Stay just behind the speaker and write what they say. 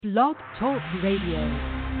Blog Talk Radio.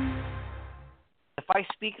 If I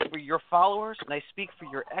speak for your followers, and I speak for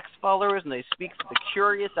your ex-followers, and I speak for the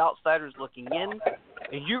curious outsiders looking in,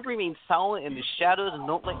 and you remain silent in the shadows and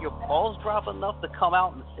don't let your balls drop enough to come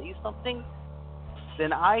out and say something,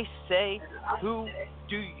 then I say, who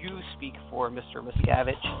do you speak for, Mr.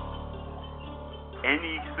 Miscavige?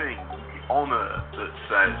 Anything on earth that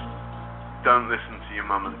says, don't listen to your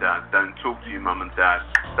mum and dad, don't talk to your mum and dad,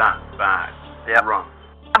 that's bad. Yep. Wrong.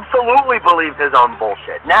 Absolutely believes his own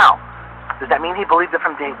bullshit. Now, does that mean he believed it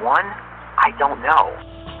from day one? I don't know.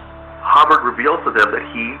 Hubbard reveals to them that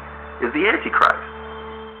he is the Antichrist.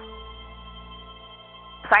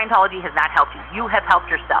 Scientology has not helped you. You have helped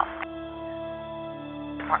yourself.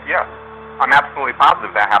 Yes, I'm absolutely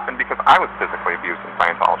positive that happened because I was physically abused in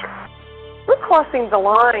Scientology. We're crossing the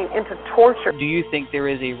line into torture. Do you think there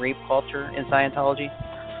is a rape culture in Scientology?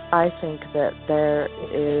 I think that there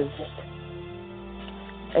is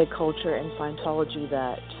a culture in Scientology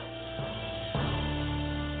that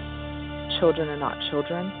children are not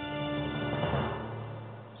children.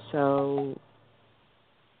 So,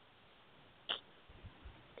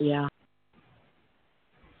 yeah.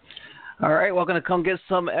 All right, we're going to come get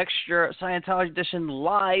some extra Scientology edition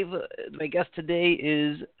live. My guest today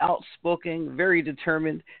is outspoken, very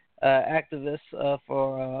determined activist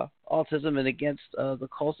for autism and against the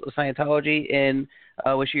cult of Scientology, and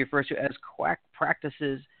what she refers to as quack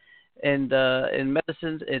practices and in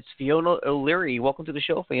medicines. It's Fiona O'Leary. Welcome to the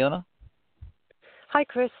show, Fiona. Hi,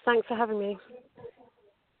 Chris. Thanks for having me.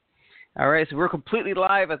 All right, so we're completely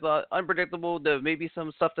live. I thought unpredictable. There may be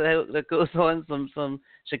some stuff that goes on, some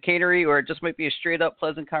chicanery, or it just might be a straight-up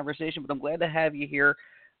pleasant conversation, but I'm glad to have you here.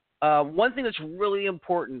 One thing that's really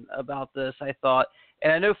important about this, I thought,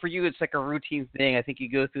 and I know for you it's like a routine thing. I think you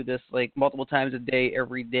go through this like multiple times a day,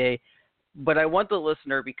 every day. But I want the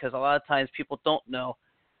listener, because a lot of times people don't know,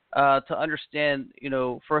 to understand,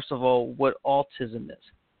 first of all, what autism is.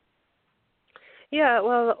 Yeah,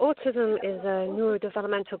 well, autism is a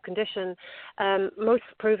neurodevelopmental condition, most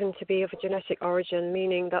proven to be of a genetic origin,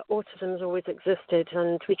 meaning that autism has always existed,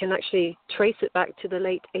 and we can actually trace it back to the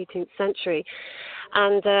late 18th century.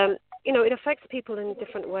 And it affects people in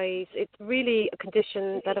different ways. It's really a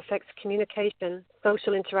condition that affects communication,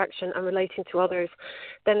 social interaction, and relating to others.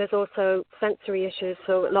 Then there's also sensory issues.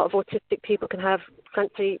 So a lot of autistic people can have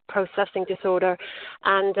sensory processing disorder,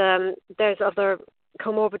 and there's other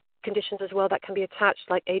comorbid conditions as well that can be attached,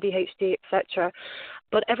 like ADHD, etc.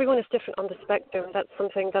 But everyone is different on the spectrum. That's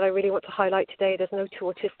something that I really want to highlight today. There's no two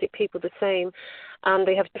autistic people the same, and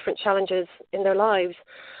they have different challenges in their lives.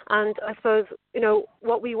 And I suppose,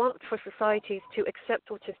 what we want for society is to accept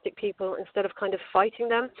autistic people instead of kind of fighting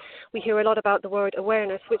them. We hear a lot about the word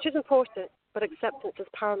awareness, which is important, but acceptance is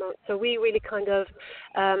paramount. So we really kind of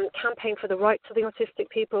campaign for the rights of the autistic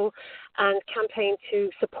people and campaign to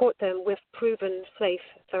support them with proven safe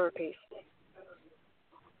therapies.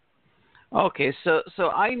 Okay, so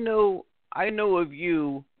I know of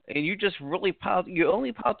you, and you just really you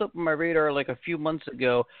only popped up on my radar like a few months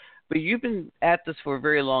ago, but you've been at this for a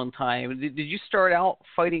very long time. Did you start out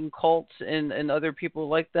fighting cults and other people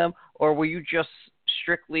like them, or were you just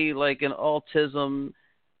strictly like an autism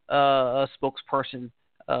spokesperson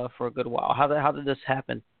for a good while? How did this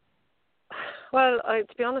happen? Well,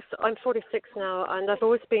 to be honest, I'm 46 now, and I've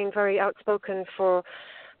always been very outspoken for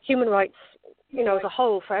human rights, as a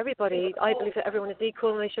whole, for everybody. I believe that everyone is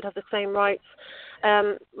equal and they should have the same rights.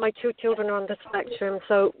 My 2 children are on the spectrum,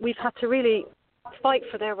 so we've had to really fight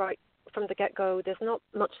for their rights from the get-go. There's not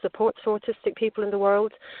much support for autistic people in the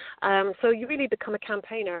world. So you really become a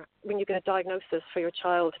campaigner when you get a diagnosis for your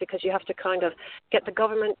child, because you have to kind of get the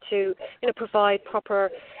government to, provide proper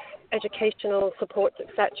educational support,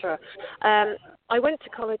 etc. I went to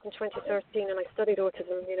college in 2013 and I studied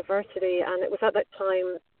autism in university, and it was at that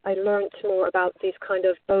time I learned more about these kind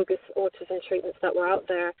of bogus autism treatments that were out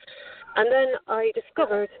there. And then I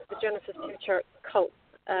discovered the Genesis 2 Church cult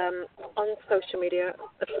on social media.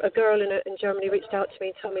 A girl in Germany reached out to me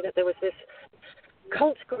and told me that there was this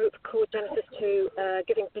cult group called Genesis 2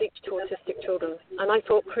 giving bleach to autistic children. And I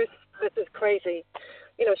thought, Chris, this is crazy.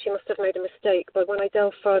 She must have made a mistake. But when I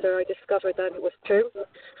delved further, I discovered that it was true.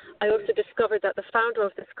 I also discovered that the founder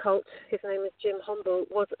of this cult, his name is Jim Humble,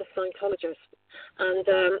 was a Scientologist, and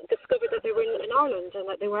discovered that they were in Ireland and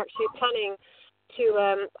that they were actually planning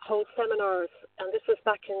to hold seminars. And this was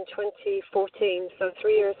back in 2014, so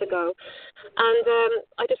 3 years ago. And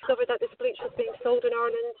I discovered that this bleach was being sold in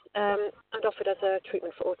Ireland and offered as a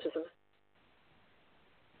treatment for autism.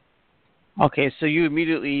 Okay, so you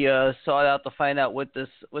immediately sought out to find out what this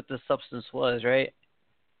substance was, right?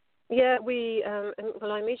 Yeah,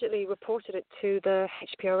 I immediately reported it to the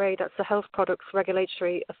HPRA, that's the Health Products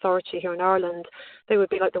Regulatory Authority here in Ireland. They would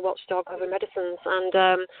be like the watchdog over medicines.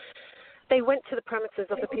 And they went to the premises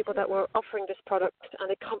of the people that were offering this product, and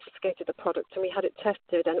they confiscated the product, and we had it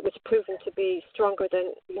tested, and it was proven to be stronger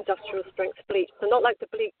than industrial strength bleach. So not like the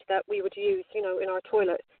bleach that we would use, in our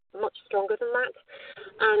toilet, much stronger than that.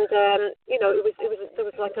 And there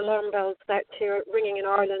was like alarm bells out here ringing in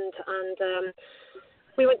Ireland, and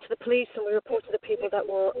we went to the police and we reported the people that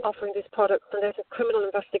were offering this product, and there's a criminal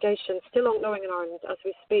investigation still ongoing in Ireland as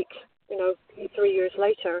we speak, 3 years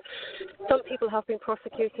later. Some people have been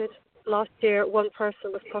prosecuted. Last year, one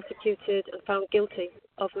person was prosecuted and found guilty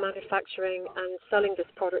of manufacturing and selling this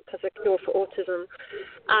product as a cure for autism.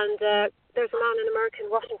 And there's a man in America, in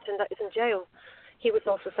Washington, that is in jail. He was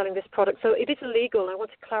also selling this product. So it is illegal. I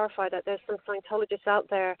want to clarify that there's some Scientologists out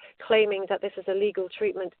there claiming that this is a legal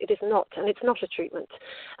treatment. It is not, and it's not a treatment.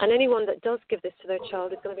 And anyone that does give this to their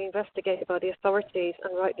child is going to be investigated by the authorities,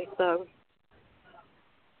 and rightly so.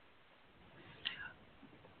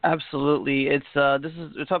 Absolutely. It's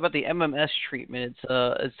we're talking about the MMS treatment.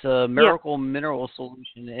 It's a miracle mineral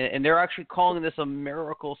solution, and they're actually calling this a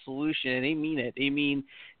miracle solution, and they mean it.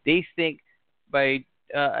 They think by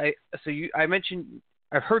I've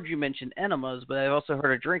heard you mention enemas, but I've also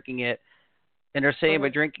heard of drinking it, and they're saying by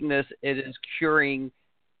drinking this, it is curing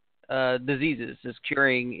diseases. It's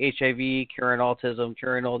curing HIV, curing autism,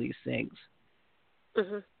 curing all these things.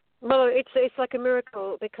 Mm-hmm. Well, it's like a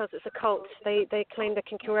miracle because it's a cult. They claim they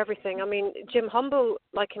can cure everything. I mean, Jim Humble,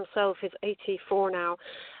 like himself, is 84 now,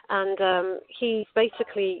 and he's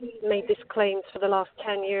basically made these claims for the last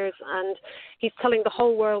 10 years, and he's telling the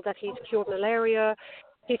whole world that he's cured malaria,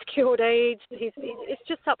 he's cured AIDS. It's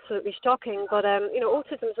just absolutely shocking. But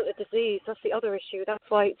autism isn't a disease. That's the other issue. That's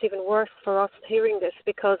why it's even worse for us hearing this,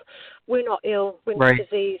 because we're not ill, we're not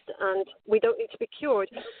diseased, and we don't need to be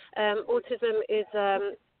cured. Autism is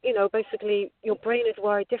basically your brain is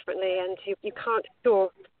wired differently, and you can't cure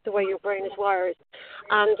the way your brain is wired.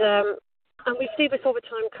 And we see this all the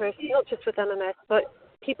time, Chris, not just with MMS, but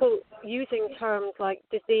people using terms like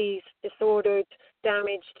disease, disordered,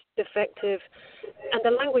 damaged, defective, and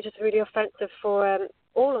the language is really offensive for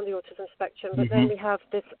all on the autism spectrum. But then we have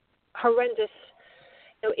this horrendous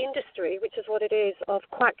industry, which is what it is, of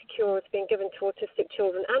quack cures being given to autistic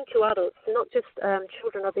children and to adults. Not just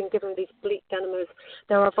children are being given these bleak enemas.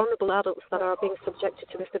 There are vulnerable adults that are being subjected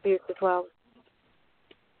to this abuse as well.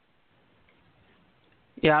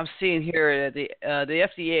 Yeah, I'm seeing here the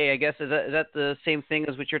FDA, I guess, is that the same thing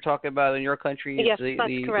as what you're talking about in your country? Yes,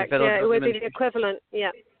 that's correct. It would be the equivalent.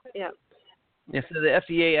 Yeah. Yeah, so the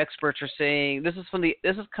FDA experts are saying this is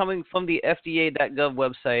coming from the FDA.gov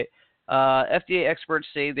website. FDA experts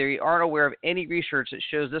say they aren't aware of any research that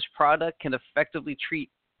shows this product can effectively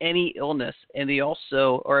treat any illness, and they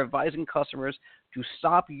also are advising customers to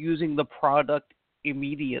stop using the product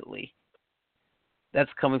immediately.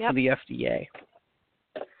 That's coming from the FDA.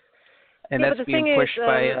 And that's being pushed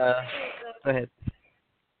by... go ahead.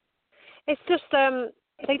 It's just...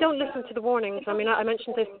 they don't listen to the warnings. I mean, I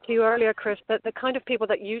mentioned this to you earlier, Chris, that the kind of people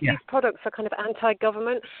that use these products are kind of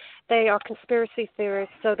anti-government. They are conspiracy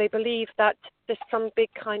theorists, so they believe that there's some big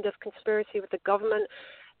kind of conspiracy with the government.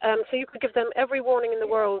 So you could give them every warning in the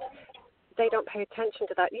world. They don't pay attention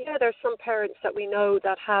to that. Yeah, there's some parents that we know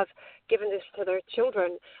that have given this to their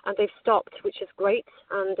children, and they've stopped, which is great.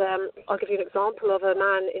 And I'll give you an example of a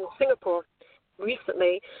man in Singapore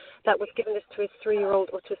recently that was given this to his 3-year-old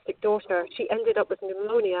autistic daughter. She ended up with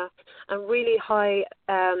pneumonia and really high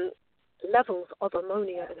levels of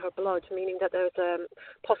ammonia in her blood, meaning that there's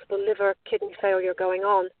possible liver, kidney failure going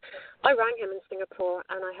on. I rang him in Singapore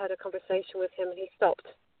and I had a conversation with him, and he stopped.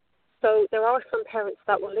 So there are some parents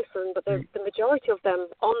that will listen, but the majority of them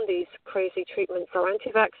on these crazy treatments are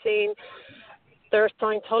anti-vaccine, they're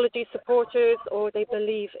Scientology supporters, or they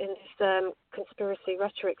believe in this conspiracy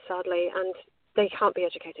rhetoric, sadly, and they can't be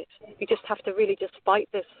educated. You just have to really just fight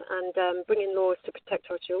this and bring in laws to protect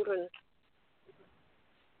our children.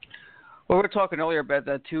 Well, we were talking earlier about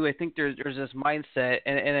that too. I think there's this mindset,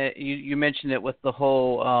 and you mentioned it with the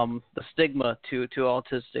whole the stigma to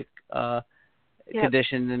autistic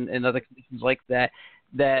conditions and other conditions like that.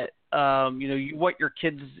 That you want your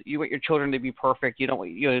children to be perfect. You don't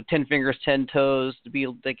want 10 fingers, 10 toes to be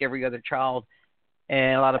like every other child.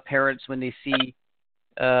 And a lot of parents, when they see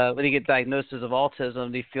when they get diagnoses of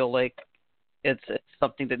autism, they feel like it's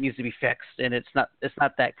something that needs to be fixed, and it's not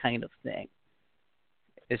that kind of thing.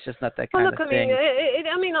 It's just not that kind of thing.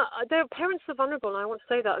 Their parents are vulnerable, and I want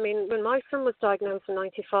to say that. I mean, when my son was diagnosed in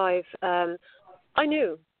 '95, I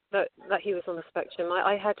knew that he was on the spectrum.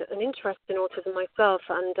 I had an interest in autism myself,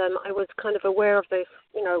 and I was kind of aware of this.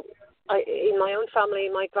 You know, in my own family,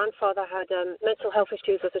 my grandfather had mental health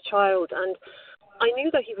issues as a child, and I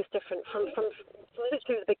knew that he was different from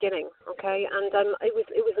literally the beginning. Okay, and it was.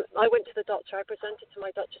 I went to the doctor. I presented to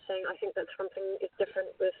my doctor saying, I think that something is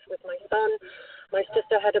different with my son. My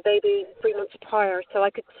sister had a baby 3 months prior, so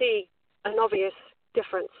I could see an obvious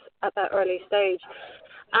difference at that early stage.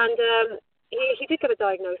 And he did get a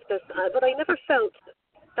diagnosis, but I never felt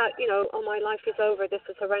that, you know, oh, my life is over, this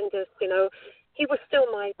is horrendous, you know. He was still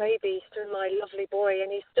my baby, still my lovely boy,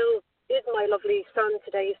 and he still is my lovely son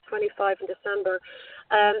today. He's 25 in December.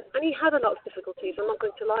 And he had a lot of difficulties, I'm not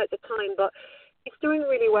going to lie at the time, but he's doing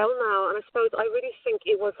really well now. And I suppose I really think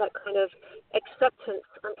it was that kind of acceptance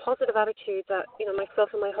and positive attitude that, you know,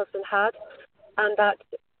 myself and my husband had, and that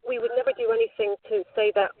we would never do anything to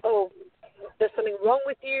say that, oh, there's something wrong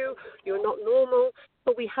with you, you're not normal.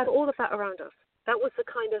 But we had all of that around us. That was the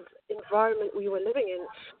kind of environment we were living in.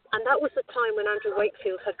 And that was the time when Andrew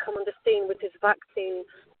Wakefield had come on the scene with his vaccine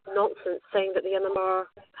nonsense, saying that the MMR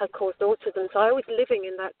had caused autism. So I was living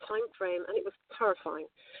in that time frame, and it was terrifying.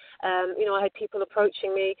 You know, I had people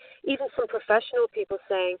approaching me, even some professional people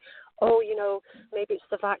saying, oh, you know, maybe it's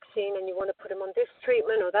the vaccine and you want to put him on this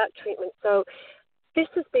treatment or that treatment. So this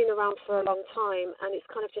has been around for a long time, and it's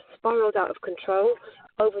kind of just spiraled out of control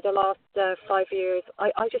over the last 5 years.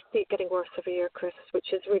 I just see it getting worse every year, Chris,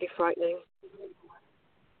 which is really frightening.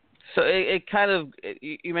 So it kind of,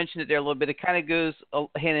 you mentioned it there a little bit, it kind of goes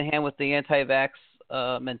hand in hand with the anti-vax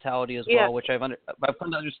mentality as well, which I've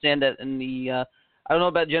come to understand that in the, I don't know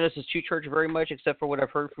about Genesis 2 Church very much, except for what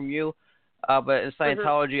I've heard from you, but in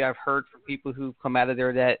Scientology, I've heard from people who've come out of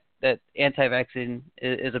there that anti-vaccine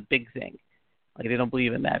is a big thing. Like, they don't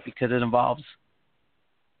believe in that because it involves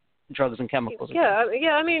drugs and chemicals. Yeah.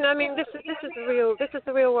 I mean, this is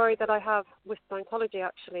the real worry that I have with Scientology.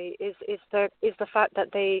 Actually, is the fact that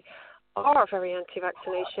they are very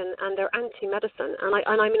anti-vaccination and they're anti-medicine.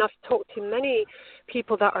 And I mean, I've talked to many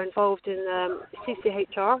people that are involved in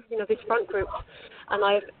CCHR, you know, these front groups, and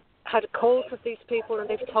I've had calls with these people, and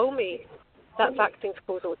they've told me that vaccines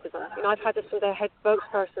cause autism. You know, I've had this with their head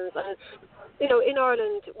spokespersons, and you know, in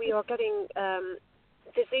Ireland, we are getting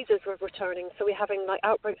diseases are returning. So we're having like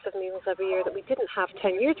outbreaks of measles every year that we didn't have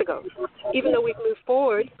 10 years ago. Even though we've moved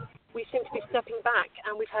forward, we seem to be stepping back.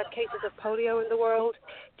 And we've had cases of polio in the world,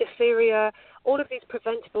 diphtheria, all of these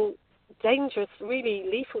preventable, dangerous, really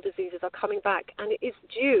lethal diseases are coming back. And it is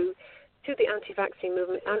due to the anti-vaccine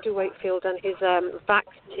movement, Andrew Wakefield and his VAX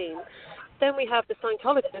team. Then we have the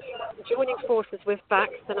Scientologists joining forces with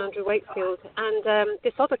VAX and Andrew Wakefield and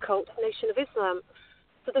this other cult, Nation of Islam.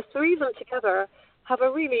 So the three of them together have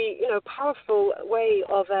a really, you know, powerful way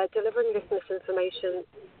of delivering this misinformation.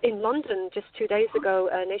 In London, just 2 days ago,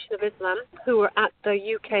 Nation of Islam, who were at the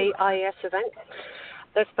UK IAS event,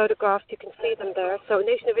 there's photographs, you can see them there. So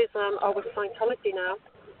Nation of Islam are with Scientology now.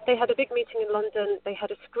 They had a big meeting in London. They had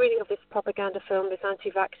a screening of this propaganda film, this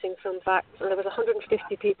anti-vaccine film, VAX, and there was 150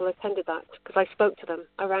 people attended that because I spoke to them.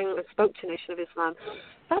 I rang and spoke to Nation of Islam.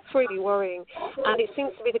 That's really worrying, and it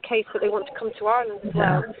seems to be the case that they want to come to Ireland as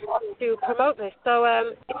well to promote this. So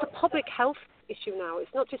it's a public health issue now. It's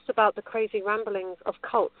not just about the crazy ramblings of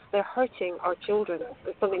cults. They're hurting our children,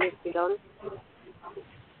 and something needs to be done.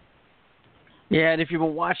 Yeah, and if you've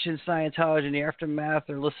been watching Scientology in the aftermath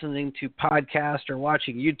or listening to podcasts or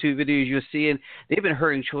watching YouTube videos, you'll see they've been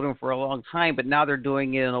hurting children for a long time, but now they're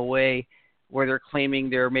doing it in a way where they're claiming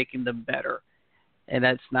they're making them better. And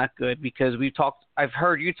that's not good because I've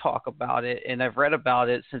heard you talk about it, and I've read about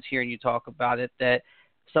it since hearing you talk about it, that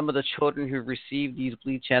some of the children who receive these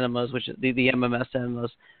bleach enemas, which the MMS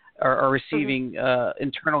enemas, are receiving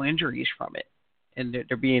internal injuries from it, and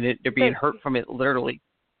they're being hurt from it literally.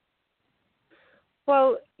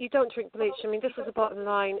 Well, you don't drink bleach. I mean, this is the bottom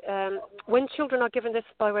line. When children are given this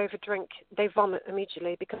by way of a drink, they vomit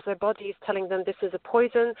immediately because their body is telling them this is a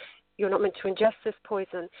poison. You're not meant to ingest this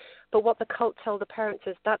poison. But what the cult tell the parents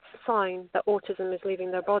is that's a sign that autism is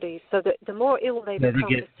leaving their bodies. So that the more ill they become,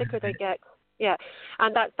 the sicker they get. Yeah,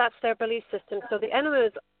 and that's their belief system. So the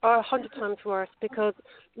enemas are 100 times worse because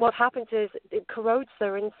what happens is it corrodes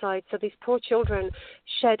their insides. So these poor children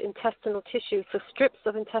shed intestinal tissue, so strips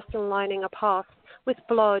of intestinal lining are passed with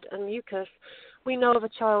blood and mucus. We know of a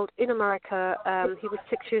child in America, he was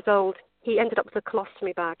 6 years old. He ended up with a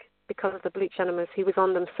colostomy bag because of the bleach enemas. He was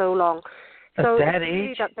on them so long. At so that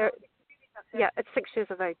age? At 6 years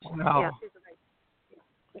of age. Wow. Yeah.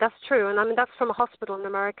 That's true, and I mean that's from a hospital in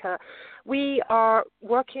America. We are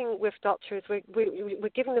working with doctors. We're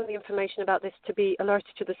giving them the information about this to be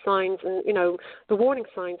alerted to the signs and the warning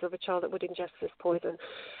signs of a child that would ingest this poison.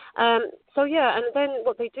 So yeah, and then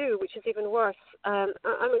what they do, which is even worse. I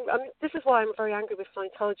mean, this is why I'm very angry with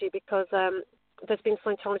Scientology, because there's been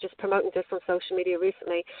Scientologists promoting this on social media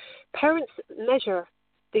recently. Parents measure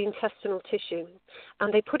the intestinal tissue,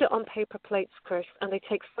 and they put it on paper plates, Chris, and they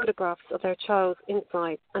take photographs of their child's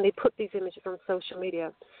inside, and they put these images on social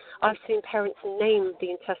media. I've seen parents name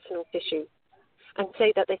the intestinal tissue and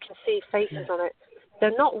say that they can see faces on it.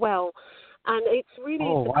 They're not well, and it's really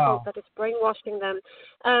the cult that is brainwashing them.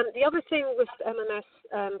 The other thing with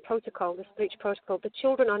MMS protocol, this bleach protocol, the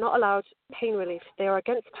children are not allowed pain relief. They are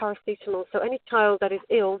against paracetamol, so any child that is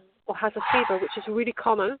ill or has a fever, which is really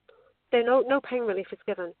common, no pain relief is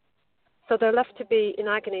given. So they're left to be in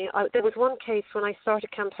agony. There was one case when I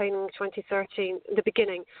started campaigning in 2013, in the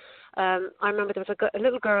beginning. I remember there was a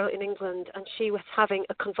little girl in England, and she was having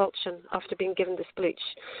a convulsion after being given this bleach.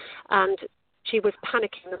 And she was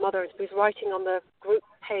panicking, the mother, and she was writing on the group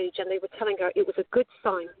page, and they were telling her it was a good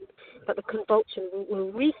sign that the convulsion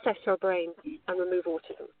will reset her brain and remove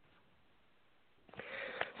autism.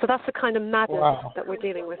 So that's the kind of madness that we're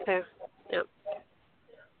dealing with here. Yeah.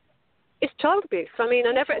 It's child abuse. I mean,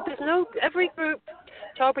 and every group,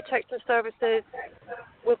 child protection services,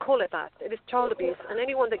 will call it that. It is child abuse, and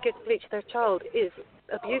anyone that gives bleach to their child is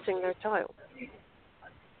abusing their child.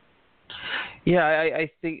 Yeah,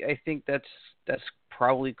 I think that's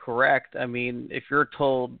probably correct. I mean, if you're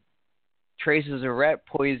told traces of rat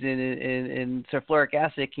poison in sulfuric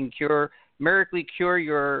acid can miraculously cure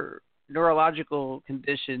your neurological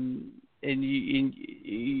condition, and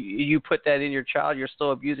you put that in your child, you're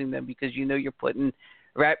still abusing them because you're putting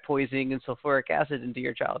rat poisoning and sulfuric acid into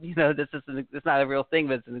your child. It's not a real thing,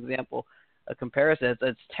 but it's an example, a comparison.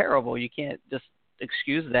 It's terrible. You can't just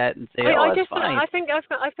excuse that and say, that's fine. I think,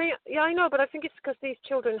 yeah, I know, but I think it's because these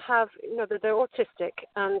children have, they're autistic,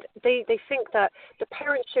 and they think that the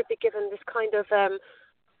parents should be given this kind of,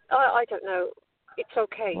 I don't know, it's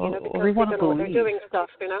okay, because they don't know what they're doing stuff,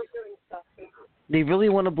 They really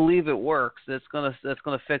want to believe it works. That's gonna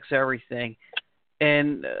fix everything.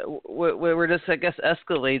 And where this, I guess,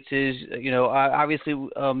 escalates is, obviously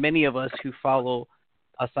many of us who follow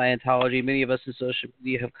Scientology, many of us in social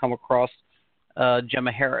media have come across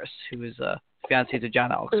Gemma Harris, who is fiancée to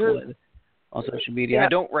John Alex Wood on social media. Yeah. I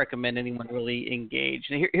don't recommend anyone really engage.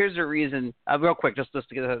 And here's the reason, real quick, just to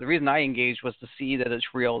get the reason I engaged was to see that it's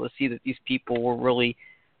real, to see that these people were really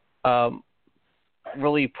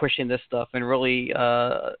pushing this stuff and really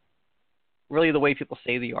the way people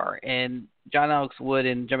say they are. And John Alex Wood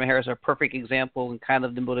and Gemma Harris are a perfect example and kind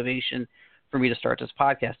of the motivation for me to start this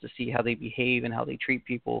podcast, to see how they behave and how they treat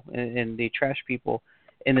people and they trash people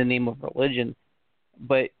in the name of religion.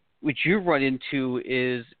 But what you've run into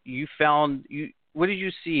is what did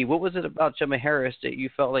you see? What was it about Gemma Harris that you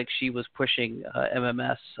felt like she was pushing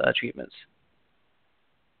MMS treatments?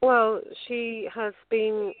 Well, she has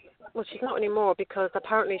been. Well, she's not anymore, because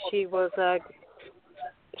apparently she was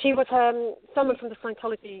someone from the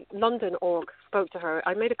Scientology London org spoke to her.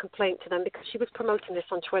 I made a complaint to them because she was promoting this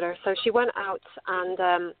on Twitter. So she went out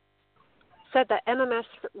and said that MMS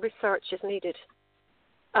research is needed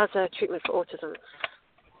as a treatment for autism.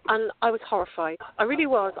 And I was horrified. I really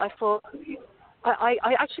was. I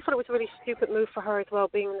actually thought it was a really stupid move for her as well,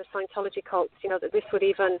 being in the Scientology cult, that this would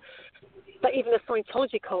even the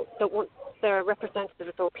Scientology cult don't want their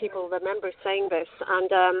representatives or people, their members, saying this. And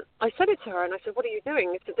I said it to her, and I said, "What are you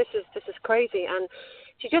doing? This is crazy." And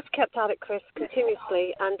she just kept at it, Chris,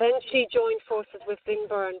 continuously. And then she joined forces with Vin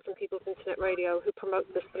Byrne from People's Internet Radio, who promotes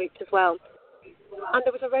this bleach as well. And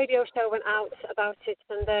there was a radio show went out about it,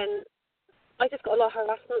 and then I just got a lot of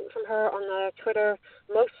harassment from her on Twitter,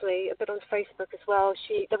 mostly, a bit on Facebook as well.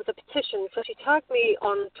 There was a petition, so she tagged me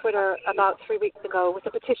on Twitter about 3 weeks ago with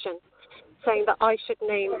a petition saying that I should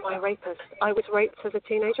name my rapist. I was raped as a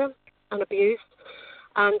teenager and abused,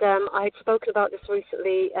 and I had spoken about this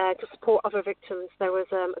recently to support other victims. There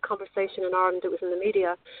was a conversation in Ireland that was in the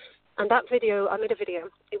media, and that video, I made a video.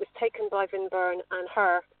 It was taken by Vin Byrne and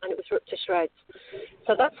her, and it was ripped to shreds.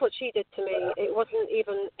 So that's what she did to me. It wasn't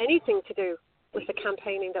even anything to do with the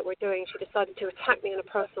campaigning that we're doing. She decided to attack me on a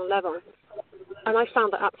personal level, and I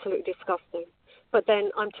found that absolutely disgusting. But then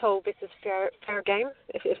I'm told this is fair game,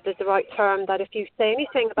 if there's the right term, that if you say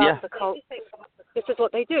anything about the cult, this is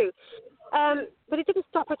what they do. But it didn't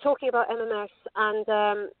stop her talking about MMS, and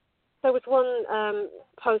there was one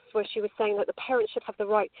post where she was saying that the parents should have the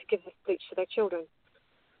right to give this bleach to their children.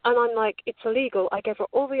 And I'm like, it's illegal. I gave her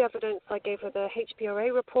all the evidence. I gave her the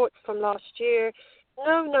HPRA reports from last year.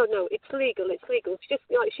 No. It's legal. It's just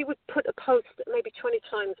like she would put a post maybe 20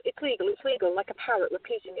 times. It's legal, like a parrot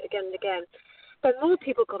repeating it again and again. Then more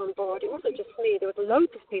people got on board. It wasn't just me. There was loads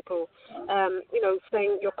of people,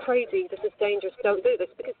 saying you're crazy. This is dangerous. Don't do this.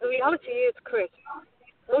 Because the reality is, Chris,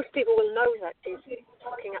 most people will know that she's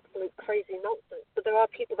talking absolute crazy nonsense. But there are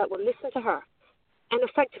people that will listen to her, and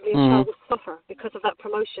effectively a child will suffer because of that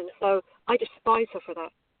promotion. So I despise her for that,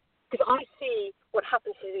 because I see what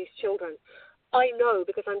happens to these children. I know,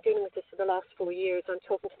 because I'm dealing with this for the last 4 years. I'm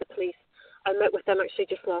talking to the police. I met with them actually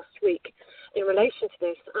just last week in relation to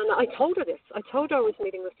this, and I told her this. I told her I was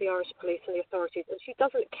meeting with the Irish police and the authorities, and she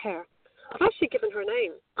doesn't care. I've actually given her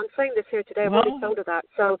name. I'm saying this here today. I've already told her that.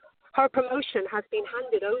 So her promotion has been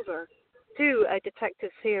handed over to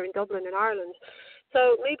detectives here in Dublin in Ireland.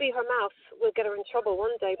 So maybe her mouth will get her in trouble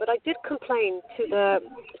one day. But I did complain to the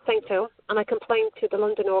St. Hill, and I complained to the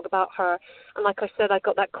London Org about her. And like I said, I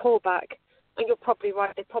got that call back. And you're probably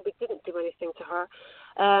right, they probably didn't do anything to her.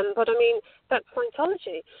 But I mean, that's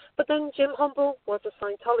Scientology. But then Jim Humble was a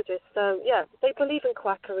Scientologist. So yeah, they believe in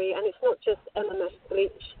quackery, and it's not just MMS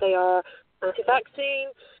bleach. They are anti-vaccine.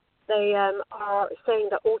 They are saying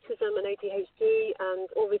that autism and ADHD and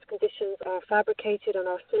all these conditions are fabricated and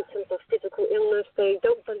are symptoms of physical illness. They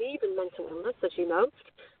don't believe in mental illness, as you know.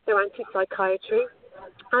 They're anti-psychiatry.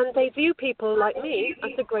 And they view people like me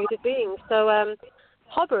as degraded beings. So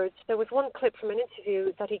Hubbard, there was one clip from an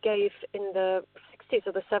interview that he gave in the 60s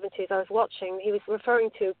or the 70s I was watching. He was referring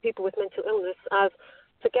to people with mental illness as,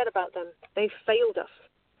 forget about them. They failed us.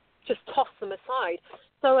 Just toss them aside.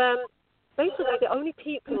 So basically the only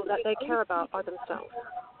people that they care about are themselves.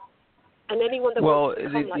 And anyone that wants to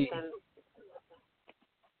become like them.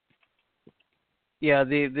 Yeah,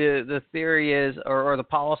 the theory is, or the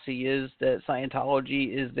policy is, that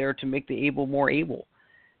Scientology is there to make the able more able.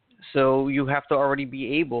 So you have to already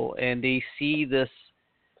be able, and they see this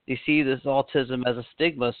autism as a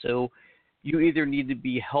stigma. So you either need to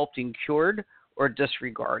be helped and cured or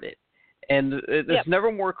disregard it. And it's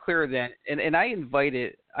never more clear than. And I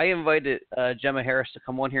invited Gemma Harris to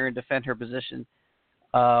come on here and defend her position,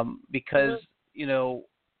 because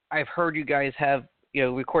I've heard you guys have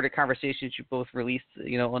recorded conversations you both released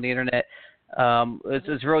on the internet.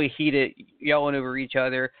 It's really heated, yelling over each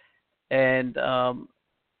other, and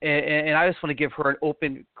I just want to give her an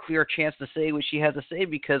open, clear chance to say what she has to say,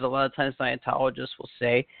 because a lot of times Scientologists will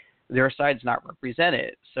say their side's not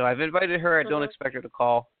represented. So I've invited her. I don't expect her to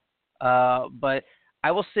call. But I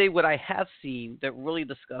will say what I have seen that really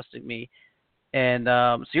disgusted me. And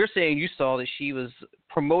so you're saying you saw that she was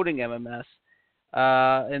promoting MMS.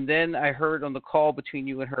 And then I heard on the call between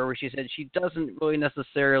you and her where she said she doesn't really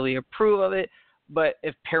necessarily approve of it, but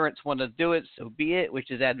if parents want to do it, so be it,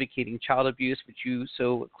 which is advocating child abuse, which you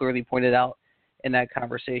so clearly pointed out in that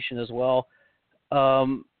conversation as well.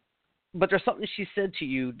 But there's something she said to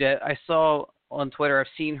you that I saw on Twitter. I've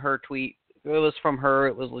seen her tweet. It was from her.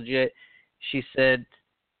 It was legit. She said,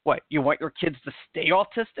 what, you want your kids to stay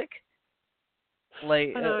autistic?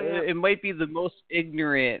 Like, it might be the most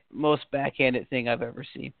ignorant, most backhanded thing I've ever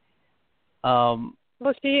seen.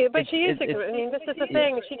 But she is ignorant. I mean, this is the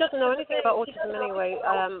thing. She doesn't know anything about autism anyway.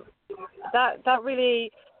 That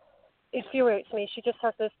really infuriates me. She just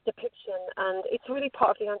has this depiction, and it's really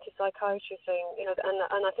part of the anti-psychiatry thing,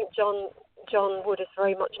 And I think John Wood is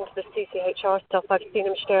very much into the CCHR stuff. I've seen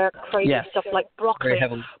him share crazy stuff like broccoli.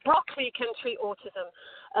 Broccoli can treat autism.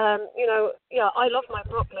 I love my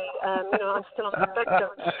broccoli. I'm still on the spectrum.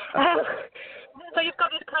 So you've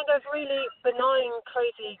got this kind of really benign,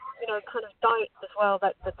 crazy, kind of diet as well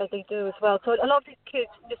that they do as well. So a lot of these kids,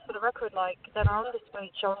 just for the record, that are on this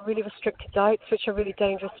page are on really restricted diets, which are really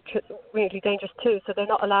dangerous too. So they're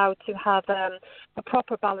not allowed to have a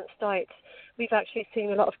proper balanced diet. We've actually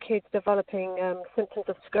seen a lot of kids developing symptoms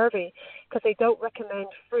of scurvy because they don't recommend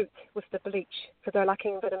fruit with the bleach, so they're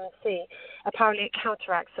lacking vitamin C. Apparently it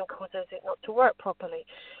counteracts and causes it not to work properly.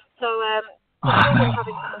 So children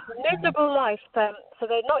having a miserable life, so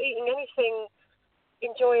they're not eating anything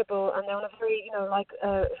enjoyable, and they're on a very,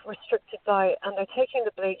 restricted diet, and they're taking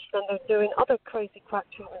the bleach, then they're doing other crazy quack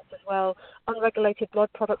treatments as well. Unregulated blood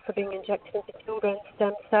products are being injected into children,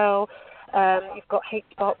 stem cell. You've got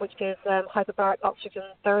HATE-SPOT, which is hyperbaric oxygen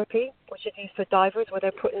therapy, which is used for divers, where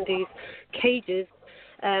they're put in these cages.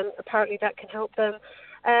 Apparently that can help them.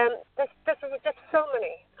 There's so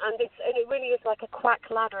many, and it really is like a quack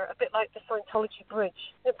ladder, a bit like the Scientology bridge.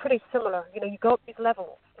 They're pretty similar. You go up these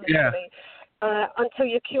levels, literally, until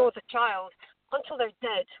you cure the child, until they're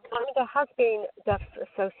dead. I mean, there has been deaths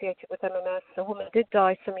associated with MMS. A woman did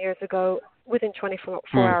die some years ago within 24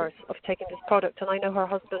 hours of taking this product, and I know her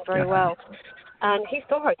husband very well. And he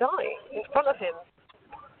saw her die in front of him.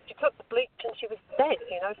 She took the bleach and she was dead,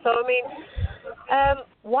 you know. So, I mean,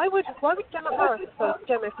 why would Gemma Harris, so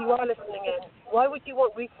Gemma, if you are listening in, why would you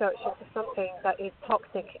want research into something that is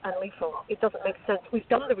toxic and lethal? It doesn't make sense. We've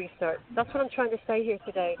done the research. That's what I'm trying to say here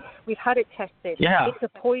today. We've had it tested. Yeah. It's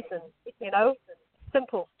a poison, you know.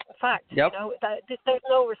 Simple fact. Yep. You know, there's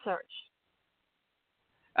no research.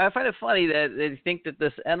 I find it funny that they think that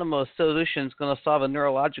this enema solution is going to solve a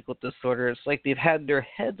neurological disorder. It's like they've had their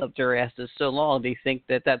heads up their asses so long they think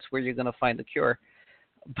that that's where you're going to find the cure.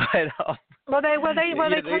 But Well, they're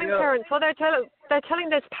telling parents. Well, they're telling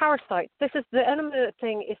there's parasites. This is the enema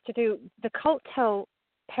thing is to do. The cult tell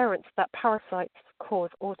parents that parasites cause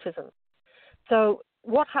autism. So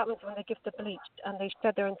what happens when they give the bleach and they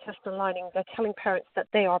shed their intestinal lining? They're telling parents that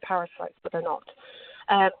they are parasites, but they're not.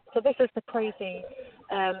 So this is the crazy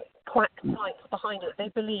quack science behind it. They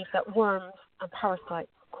believe that worms and parasites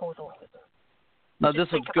cause autism. Now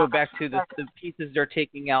this will go back to the pieces they're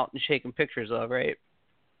taking out and shaking pictures of, right?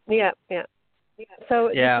 Yeah. So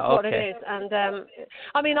this is what okay. it is. And,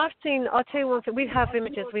 I mean, I'll tell you one thing. We have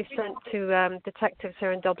images we've sent to detectives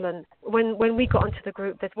here in Dublin. When we got into the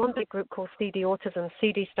group, there's one big group called CD Autism.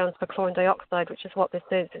 CD stands for chlorine dioxide, which is what this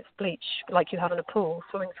is. It's bleach, like you have in a pool,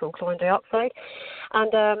 swimming pool, chlorine dioxide.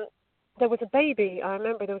 And there was a baby. I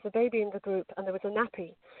remember there was a baby in the group, and there was a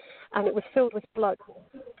nappy, and it was filled with blood.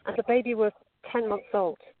 And the baby was 10 months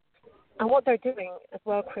old. And what they're doing as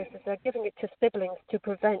well, Chris, is they're giving it to siblings to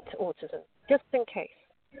prevent autism, just in case.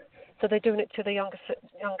 So they're doing it to the younger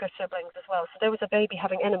siblings as well. So there was a baby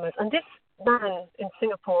having enemas. And this man in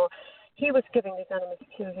Singapore, he was giving these enemas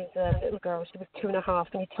to his little girl. She was 2.5,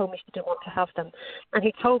 and he told me she didn't want to have them. And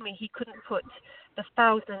he told me he couldn't put the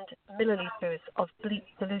 1,000 milliliters of bleach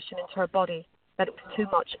solution into her body, that it was too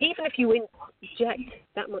much. Even if you inject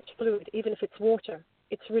that much fluid, even if it's water,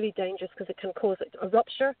 it's really dangerous because it can cause a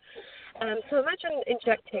rupture. So imagine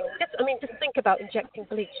injecting, just think about injecting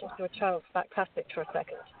bleach into a child's back passage for a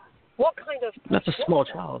second. What kind of... That's a small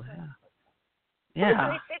child,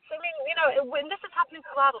 yeah. When this is happening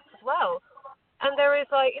to adults as well, and there is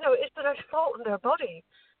it's an assault on their body.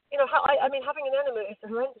 Having an enema is a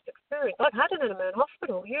horrendous experience. I've had an enema in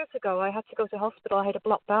hospital years ago. I had to go to hospital. I had a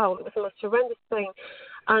blocked bowel. It was the most horrendous thing.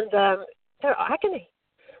 And they're agony.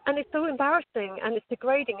 And it's so embarrassing and it's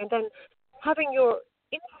degrading. And then having your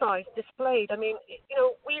insides displayed. I mean,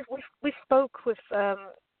 we spoke with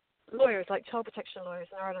lawyers, like child protection lawyers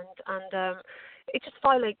in Ireland, and it just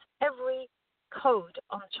violates every code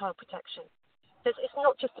on child protection. It's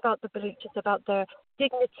not just about the bleach, it's about their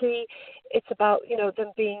dignity, it's about,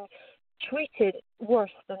 them being treated worse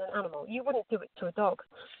than an animal. You wouldn't do it to a dog.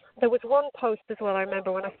 There was one post as well, I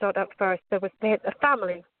remember when I started out first, they had a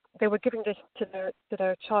family, they were giving this to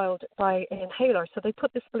their child by an inhaler, so they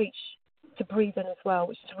put this bleach to breathe in as well,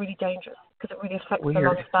 which is really dangerous because it really affects the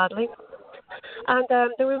lungs badly. And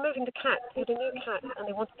they were removing the cat. They had a new cat, and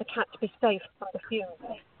they wanted the cat to be safe from the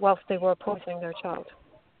fumes whilst they were poisoning their child.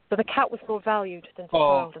 So the cat was more valued than the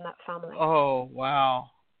child in that family. Oh, wow.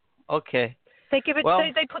 Okay. They give it.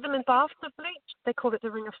 They put them in baths of bleach. They call it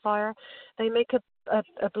the Ring of Fire. They make a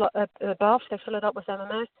bath. They fill it up with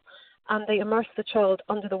MMS, and they immerse the child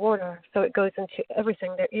under the water, so it goes into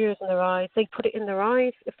everything, their ears and their eyes. They put it in their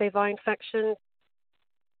eyes if they've eye infection.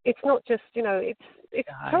 It's not just, it's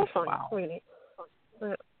terrifying, really.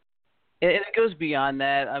 Yeah. And it goes beyond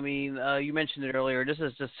that. I mean, you mentioned it earlier. This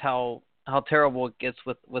is just how terrible it gets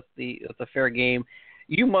with the fair game.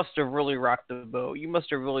 You must have really rocked the boat. You must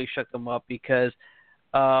have really shook them up because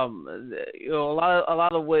a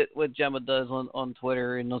lot of what Gemma does on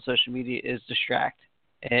Twitter and on social media is distract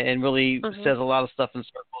and really says a lot of stuff in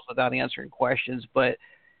circles without answering questions. But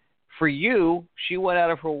for you, she went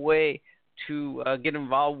out of her way to get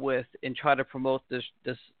involved with and try to promote this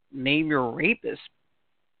Name Your Rapist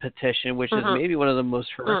petition, which is maybe one of the most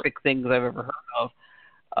horrific things I've ever heard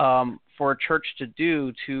of, for a church to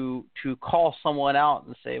do, to call someone out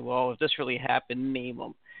and say, well, if this really happened, name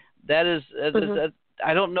them. That is,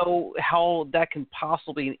 I don't know how that can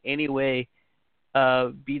possibly in any way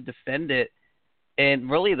be defended.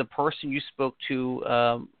 And really the person you spoke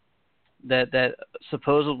to that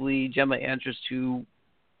supposedly Gemma answers to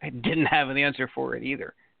didn't have an answer for it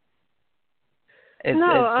either. It's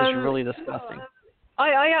just really disgusting.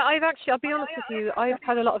 I've actually, I'll be honest with you, I've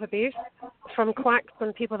had a lot of abuse from quacks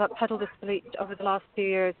and people that peddle this bleach over the last few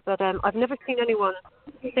years, but I've never seen anyone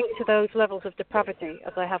sink to those levels of depravity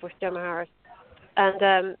as I have with Gemma Harris.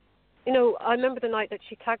 And, I remember the night that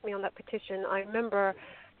she tagged me on that petition. I remember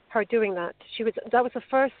her doing that. That was the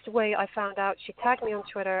first way I found out. She tagged me on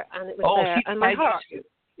Twitter, and it was there. And my heart.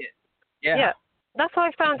 Yeah. That's how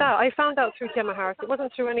I found out. I found out through Gemma Harris. It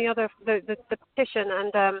wasn't through any other the petition.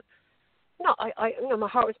 And no, I my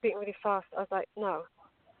heart was beating really fast. I was like, no,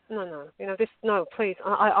 no, please.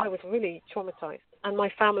 I was really traumatized, and my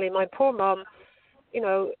family, my poor mom,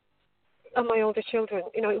 and my older children.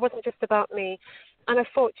 It wasn't just about me. And I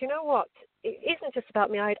thought, you know what? It isn't just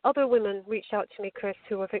about me. I had other women reach out to me, Chris,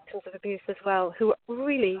 who were victims of abuse as well, who are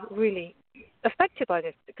really, really affected by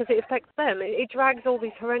this because it affects them. It drags all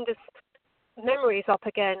these horrendous memories up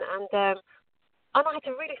again, and I had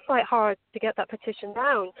to really fight hard to get that petition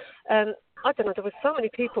down. I don't know, there were so many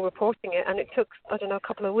people reporting it, and it took, I don't know, a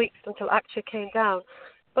couple of weeks until it actually came down.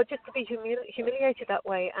 But just to be humiliated that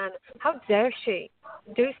way, and how dare she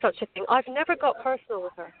do such a thing? I've never got personal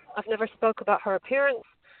with her. I've never spoke about her appearance,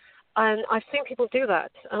 and I've seen people do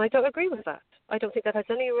that, and I don't agree with that. I don't think that has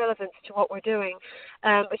any relevance to what we're doing.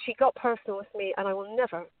 But she got personal with me, and I will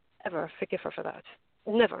never, ever forgive her for that.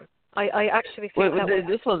 Never. I actually think that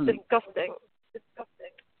was disgusting.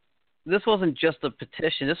 This wasn't just a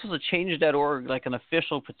petition. This was a Change.org, like an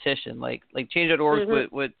official petition, like Change.org is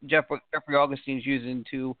what Jeffrey Augustine's using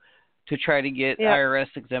to try to get IRS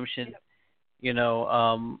exemption,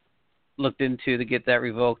 looked into to get that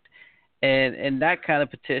revoked, and that kind of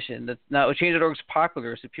petition. Now Change.org is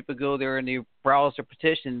popular, so people go there and they browse their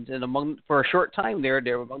petitions, and for a short time there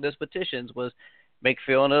among those petitions was make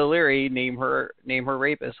Fiona O'Leary name her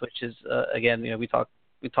rapist, which is again,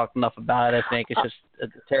 we talked enough about it. I think it's just a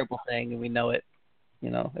terrible thing, and we know it.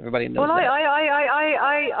 Everybody knows. Well, that.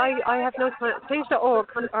 I have no time. Change.org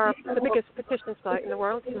are the biggest petition site in the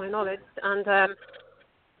world, to my knowledge, and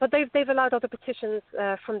but they've allowed other petitions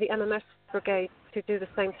from the MMS brigade to do the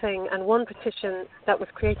same thing. And one petition that was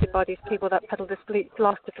created by these people that peddled this belief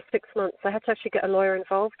lasted for 6 months. I had to actually get a lawyer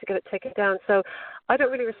involved to get it taken down. So I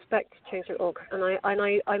don't really respect Change.org, and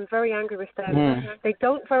I'm very angry with them. They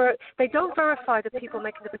don't verify the people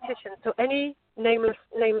making the petition, so any nameless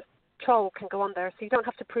troll can go on there. So you don't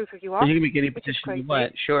have to prove who you are. You can make any petition you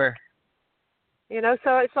want, sure.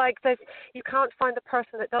 So it's like you can't find the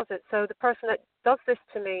person that does it. So the person that does this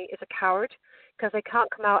to me is a coward because they can't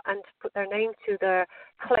come out and put their name to their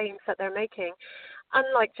claims that they're making.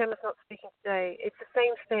 Unlike Gemma's not speaking today, it's the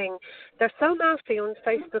same thing. They're so mouthy on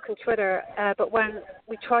Facebook and Twitter, but when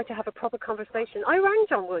we try to have a proper conversation, I rang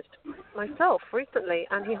John Wood myself recently,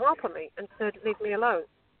 and he hung up on me and said, "Leave me alone.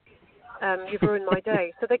 You've ruined my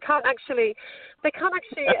day." So they can't actually,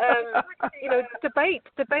 debate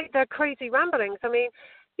their crazy ramblings. I mean,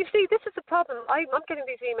 you see, this is the problem. I'm getting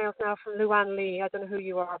these emails now from Luann Lee. I don't know who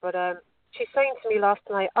you are, but she's saying to me last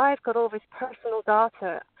night, "I've got all this personal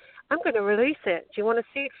data. I'm going to release it. Do you want to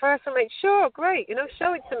see it first?" I'm like, "Sure, great.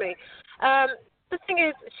 Show it to me." The thing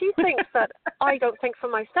is, she thinks that I don't think for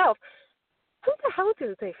myself. Who the hell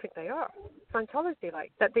do they think they are? Scientology,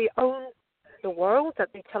 like that they own the world, that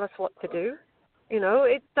they tell us what to do.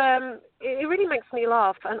 It really makes me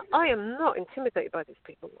laugh, and I am not intimidated by these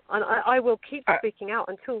people, and I will keep speaking out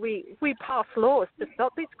until we pass laws to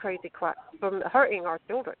stop these crazy quacks from hurting our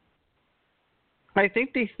children. I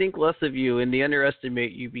think they think less of you and they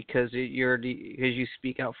underestimate you because you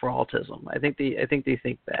speak out for autism. I think they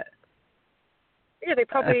think that. Yeah, they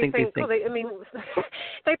probably think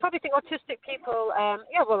they probably think autistic people,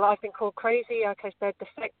 I've been called crazy, like I said,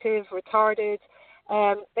 defective, retarded.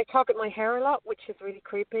 They target my hair a lot, which is really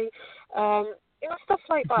creepy. Stuff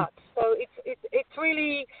like that. So it's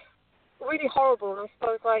really, really horrible. And I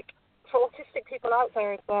suppose, like, for autistic people out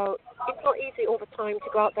there as well, it's not easy all the time to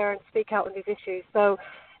go out there and speak out on these issues. So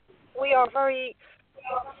we are a very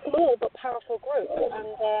small but powerful group, and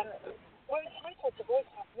we're entitled to voice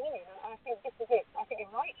our opinion, and I think this is it. I think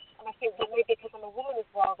you're right, and I think that maybe because I'm a woman as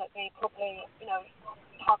well, that they probably,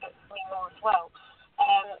 target me more as well.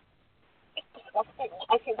 It's disgusting.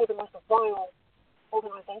 I think we're the most vile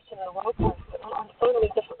organisation in the world on so many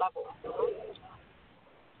different levels.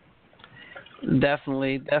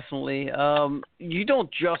 Definitely. You don't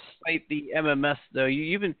just fight the MMS, though.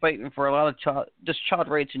 You've been fighting for a lot of child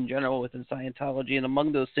rights in general within Scientology, and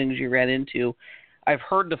among those things you ran into, I've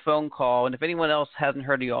heard the phone call, and if anyone else hasn't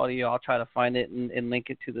heard the audio, I'll try to find it and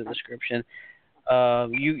link it to the description.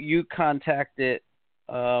 You contacted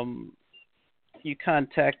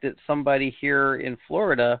somebody here in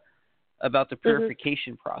Florida about the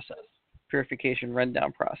purification process, purification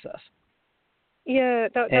rundown process. Yeah,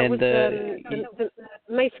 that was the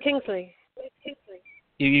Mace Kingsley.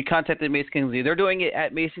 You contacted Mace Kingsley. They're doing it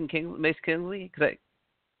at Mace Kingsley?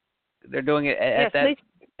 They're doing it at that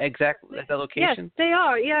location? Yes, they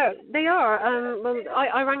are. Yeah, they are.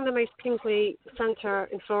 I rang the Mace Kingsley Center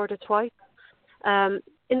in Florida twice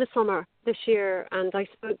in the summer this year, and I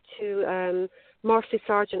spoke to Marcy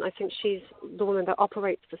Sargent, I think she's the woman that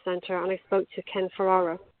operates the centre, and I spoke to Ken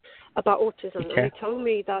Ferrara about autism, and he told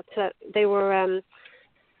me that they were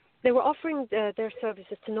offering their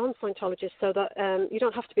services to non-Scientologists, so that you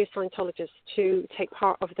don't have to be a Scientologist to take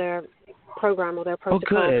part of their program or their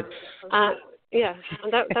protocol. Oh, good. Yeah,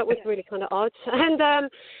 and that was really kind of odd. And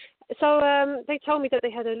so they told me that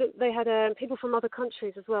they had people from other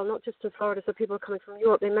countries as well, not just in Florida. So people were coming from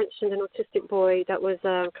Europe. They mentioned an autistic boy that was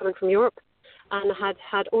coming from Europe and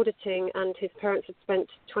had auditing, and his parents had spent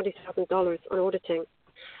 $20,000 on auditing.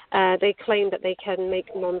 They claim that they can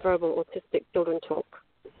make non-verbal autistic children talk.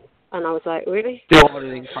 And I was like, really? The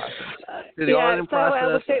auditing process. Auditing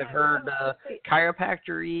process. I've heard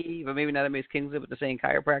chiropractor, but maybe not Mace Kingsley, but the saying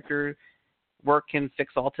chiropractor work can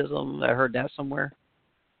fix autism. I heard that somewhere.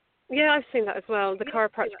 Yeah, I've seen that as well. The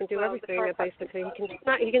chiropractor can do everything, basically. He can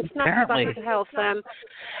snap you back into health.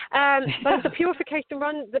 But the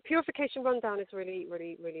purification rundown is really,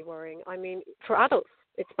 really, really worrying. I mean, for adults,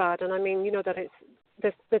 it's bad. And I mean, you know that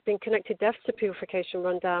there's been connected deaths to purification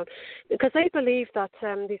rundown, because they believe that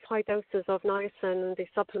these high doses of niacin and these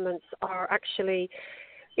supplements are actually,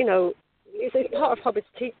 you know, it's part of Hobbes'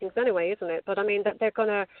 teachings anyway, isn't it? But I mean that they're going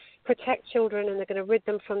to protect children and they're going to rid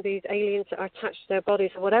them from these aliens that are attached to their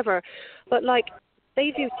bodies or whatever. But like,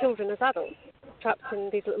 they view children as adults trapped in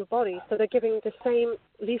these little bodies, so they're giving the same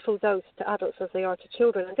lethal dose to adults as they are to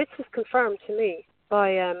children. And this was confirmed to me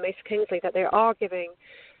by Mace Kingsley, that they are giving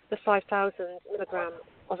the 5,000 milligrams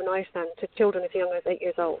of niacin to children as young as 8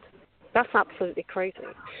 years old. That's absolutely crazy.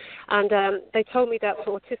 And they told me that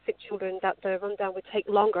for autistic children that the rundown would take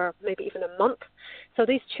longer, maybe even a month. So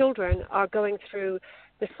these children are going through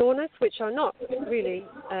the saunas, which are not really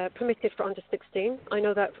permitted for under 16. I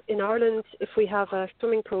know that in Ireland, if we have a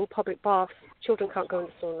swimming pool, public baths, children can't go in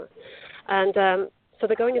the sauna. And so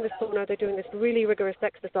they're going in the sauna, they're doing this really rigorous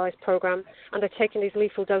exercise program, and they're taking these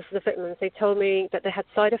lethal doses of vitamins. They told me that they had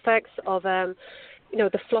side effects of the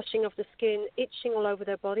flushing of the skin, itching all over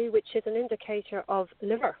their body, which is an indicator of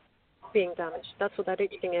liver being damaged. That's what that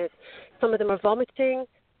itching is. Some of them are vomiting.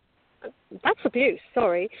 That's abuse,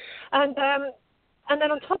 sorry. And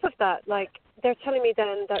then on top of that, like, they're telling me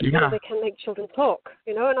then that you know, they can make children talk,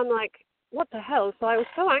 you know, and I'm like, what the hell? So I was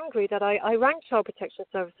so angry that I rang Child Protection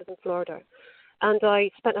Services in Florida, and I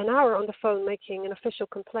spent an hour on the phone making an official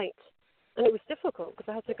complaint. And it was difficult because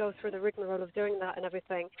I had to go through the rigmarole of doing that and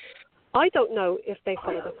everything. I don't know if they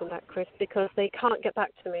followed up on that, Chris, because they can't get back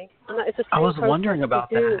to me. And that is the same I was wondering about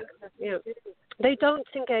that. Yeah. They don't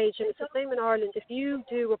engage, and it's the same in Ireland. If you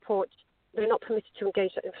do report, they're not permitted to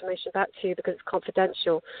engage that information back to you because it's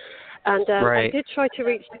confidential. And I did try to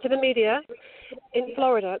reach to the media in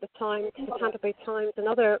Florida at the time, to the Tampa Bay Times and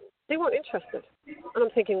other. They weren't interested. And I'm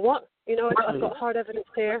thinking, what? You know, I've got hard evidence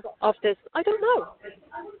here of this. I don't know.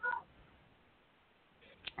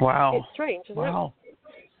 Wow. It's strange, isn't it? Wow.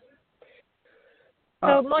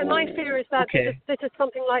 So my fear is that this is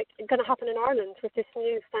something like going to happen in Ireland with this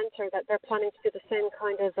new centre, that they're planning to do the same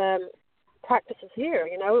kind of practices here,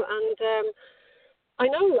 you know. And I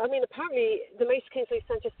know, I mean, apparently the Mace Kingsley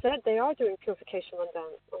Centre said they are doing purification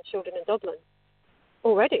rundown on children in Dublin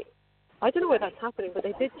already. I don't know where that's happening, but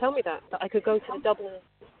they did tell me that I could go to the Dublin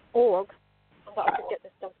org and that I could get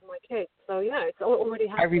this done for my kids. So, yeah, it's already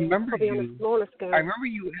happening. Probably on a smaller scale. I remember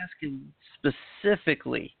you asking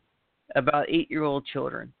specifically about 8-year-old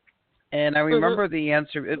children, and I remember the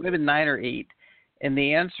answer. It would have been 9 or 8, and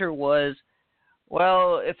the answer was,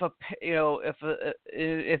 well, I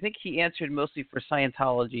think he answered mostly for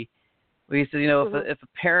Scientology. But he said, you know, if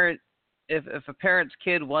a parent's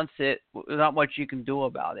kid wants it, there's not much you can do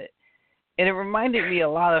about it. And it reminded me a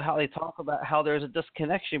lot of how they talk about how there's a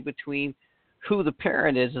disconnection between who the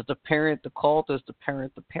parent is the parent, the cult is the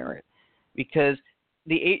parent, because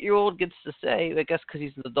the 8-year-old gets to say, I guess because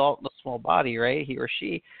he's an adult in a small body, right, he or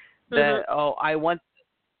she, that, I want,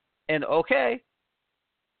 and okay,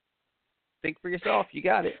 think for yourself, you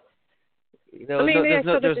got it. You know,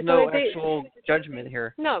 there's no actual judgment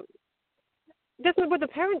here. No. But the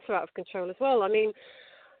parents are out of control as well. I mean,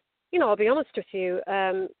 you know, I'll be honest with you,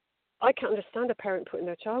 I can't understand a parent putting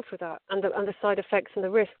their child through that and the side effects and the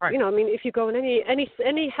risks. Right. You know, I mean, if you go on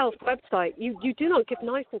any health website, you do not give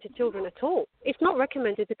niacin to children at all. It's not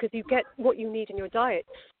recommended because you get what you need in your diet.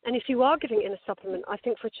 And if you are giving it in a supplement, I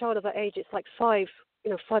think for a child of that age, it's like 5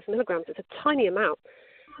 milligrams. It's a tiny amount.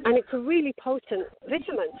 And it's a really potent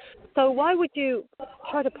vitamin. So why would you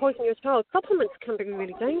try to poison your child? Supplements can be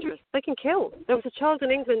really dangerous. They can kill. There was a child in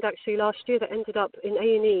England actually last year that ended up in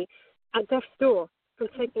A&E at death's door from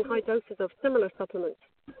taking high doses of similar supplements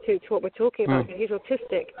to what we're talking about here. He's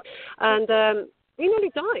autistic. And He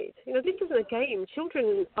nearly died. This isn't a game.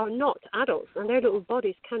 Children are not adults, and their little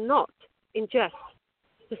bodies cannot ingest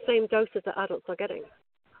the same doses that adults are getting.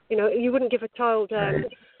 You wouldn't give a child an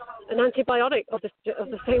antibiotic of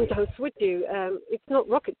the same dose, would you? It's not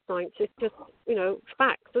rocket science. It's just,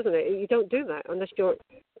 facts, isn't it? You don't do that unless you're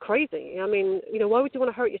crazy. I mean, why would you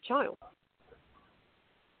want to hurt your child?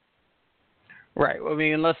 Right. I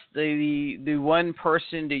mean, unless the one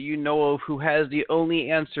person that you know of who has the only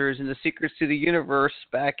answers and the secrets to the universe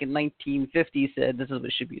back in 1950 said this is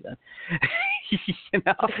what should be done.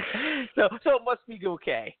 So it must be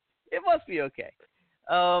okay. It must be okay.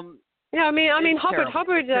 Yeah, I mean,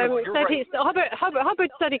 Hubbard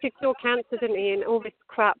said he could cure cancer, didn't he, and all this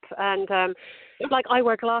crap. And I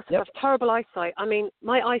wear glasses. I have terrible eyesight. I mean,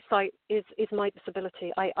 my eyesight is my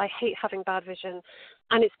disability. I hate having bad vision,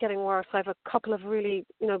 and it's getting worse. I have a couple of really,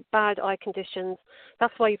 bad eye conditions.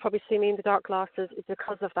 That's why you probably see me in the dark glasses. It's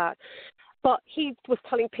because of that. But he was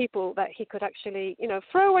telling people that he could actually,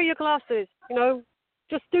 throw away your glasses.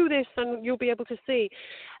 Just do this, and you'll be able to see.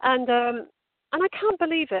 And I can't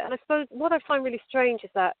believe it. And I suppose what I find really strange is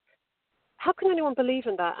that how can anyone believe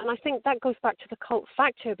in that? And I think that goes back to the cult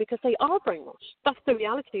factor because they are brainwashed. That's the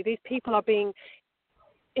reality. These people are being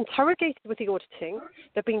interrogated with the auditing.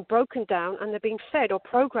 They're being broken down and they're being fed or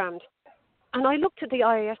programmed. And I looked at the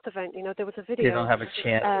IAS event. There was a video. They don't have a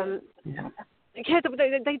chance.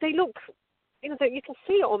 They look. You can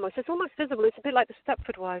see it almost. It's almost visible. It's a bit like the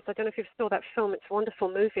Stepford Wives. I don't know if you saw that film. It's a wonderful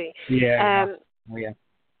movie. Yeah.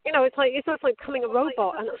 It's almost like becoming a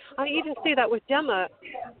robot, and I even see that with Gemma.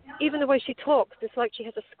 Even the way she talks, it's like she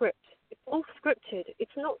has a script. It's all scripted.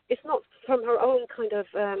 It's not from her own kind of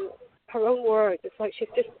her own words. It's like she's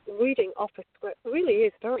just reading off a script. It really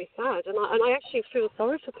is very sad, and I actually feel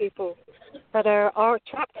sorry for people that are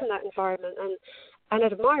trapped in that environment, and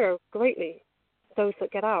admire greatly those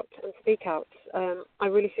that get out and speak out. I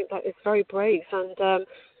really think that is very brave, and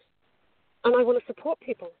I want to support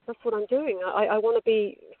people. That's what I'm doing. I want to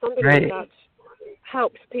be somebody that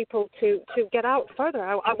helps people to get out further.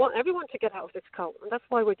 I want everyone to get out of this cult, and that's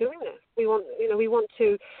why we're doing this. We want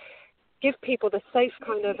to give people the safe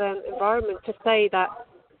kind of environment to say that,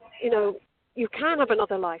 you can have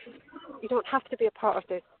another life. You don't have to be a part of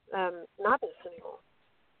this madness anymore.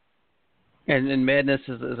 And madness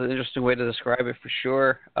is an interesting way to describe it for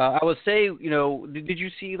sure. I would say, did you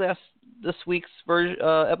see this week's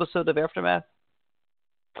episode of Aftermath?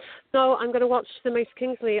 No, I'm going to watch the Mace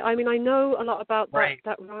Kingsley. I mean, I know a lot about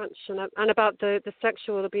that ranch and about the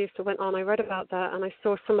sexual abuse that went on. I read about that, and I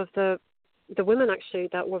saw some of the women actually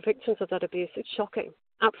that were victims of that abuse. It's shocking,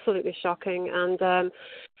 absolutely shocking, and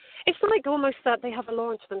it's like almost that they have a law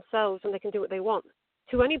unto themselves and they can do what they want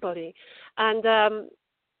to anybody, and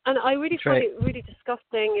I really find it really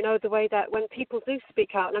disgusting, the way that when people do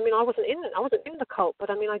speak out. And I mean, I wasn't in the cult, but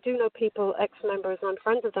I mean, I do know people, ex-members, and I'm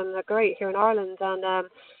friends with them. They're great here in Ireland, and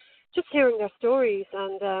just hearing their stories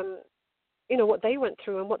and what they went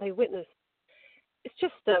through and what they witnessed, it's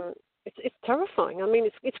just it's terrifying. I mean,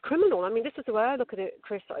 it's criminal. I mean, this is the way I look at it,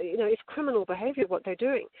 Chris. It's criminal behavior what they're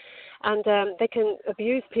doing, and they can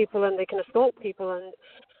abuse people and they can assault people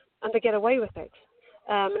and they get away with it.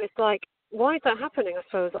 And it's like, why is that happening, I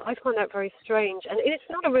suppose? I find that very strange. And it's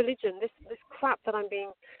not a religion, this crap that I'm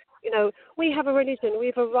being, we have a religion, we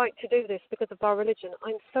have a right to do this because of our religion.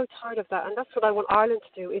 I'm so tired of that. And that's what I want Ireland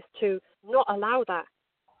to do, is to not allow that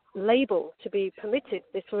label to be permitted,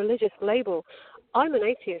 this religious label. I'm an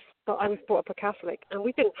atheist, but I was brought up a Catholic, and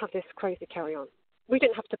we didn't have this crazy carry on. We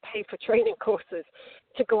didn't have to pay for training courses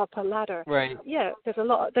to go up a ladder. Right. Yeah, there's a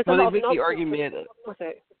lot of the argument.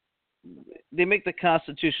 They make the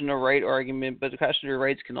constitutional right argument, but the constitutional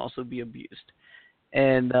rights can also be abused.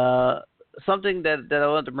 And something that I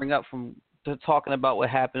wanted to bring up from talking about what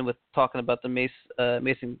happened with talking about the Mace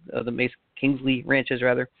Kingsley ranches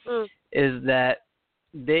is that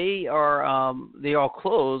they are all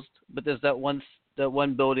closed, but there's that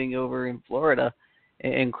one building over in Florida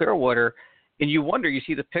in Clearwater, and you wonder, you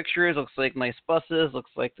see the pictures, looks like nice buses,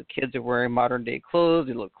 looks like the kids are wearing modern day clothes,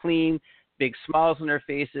 they look clean, big smiles on their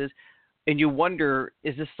faces. And you wonder,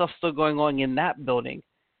 is this stuff still going on in that building?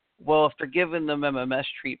 Well, if they're giving them MMS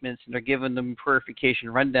treatments and they're giving them purification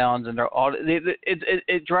rundowns and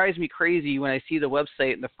it drives me crazy when I see the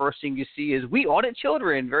website and the first thing you see is, we audit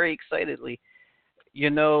children, very excitedly.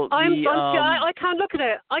 I can't look at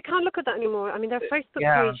it. I can't look at that anymore. I mean, their Facebook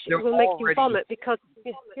page will make you vomit because,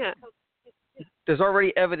 there's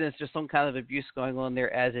already evidence there's some kind of abuse going on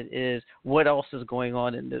there as it is. What else is going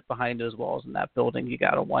on behind those walls in that building? You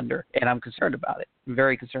got to wonder. And I'm concerned about it. I'm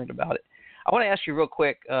very concerned about it. I want to ask you real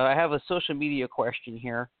quick. I have a social media question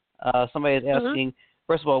here. Somebody is asking,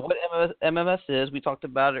 First of all, what MMS is, we talked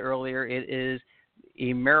about it earlier. It is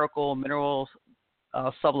a miracle mineral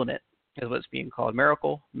supplement, is what it's being called.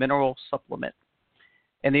 Miracle mineral supplement.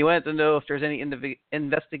 And they wanted to know if there's any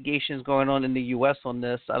investigations going on in the U.S. on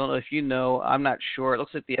this. I don't know if you know. I'm not sure. It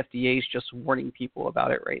looks like the FDA is just warning people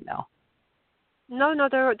about it right now. No,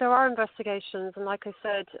 there are investigations, and like I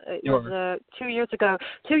said, it was 2 years ago.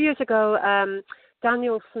 2 years ago,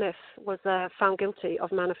 Daniel Smith was found guilty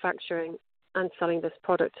of manufacturing and selling this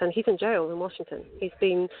product, and he's in jail in Washington. He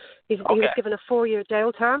was given a 4-year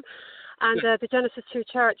jail term, and the Genesis 2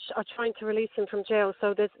 Church are trying to release him from jail.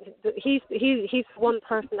 So he's one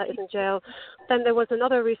person that is in jail. Then there was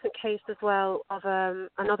another recent case as well of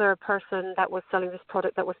another person that was selling this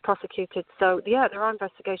product that was prosecuted. So yeah, there are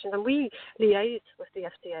investigations, and we liaise with the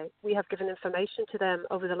FDA. We have given information to them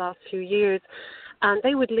over the last few years, and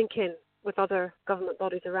they would link in with other government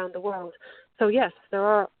bodies around the world. So yes, there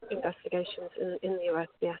are investigations in the US,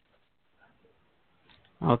 yes.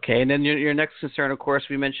 Okay, and then your next concern, of course,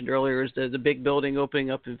 we mentioned earlier, is the big building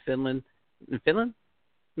opening up in Finland. In Finland?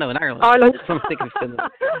 No, in Ireland. Ireland. I'm thinking of Finland.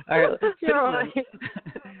 Ireland. You're right.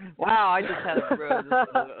 Wow, I just had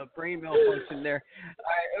a brain malfunction there. All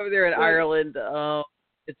right, over there in Ireland,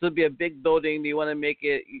 it's going to be a big building. Do you want to make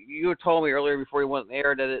it? You were telling me earlier before you went on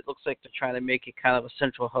air that it looks like they're trying to make it kind of a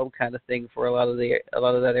central hub kind of thing for a lot of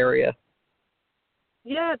that area.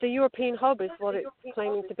 Yeah, the European hub is what it's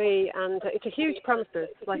claiming to be, and it's a huge premises,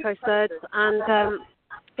 like I said. And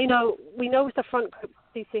we know with the front group,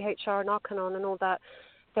 CCHR, Knockanon, and all that,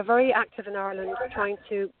 they're very active in Ireland, trying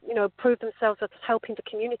to prove themselves as helping the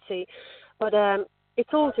community. But it's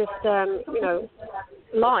all just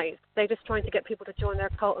lies. They're just trying to get people to join their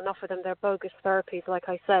cult and offer them their bogus therapies, like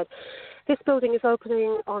I said. This building is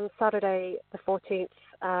opening on Saturday, the 14th.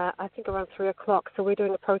 I think around 3 o'clock. So we're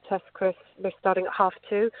doing a protest, Chris. We're starting at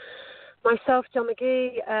 2:30. Myself, John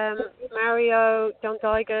McGee, Mario, John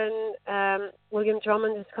Digan, William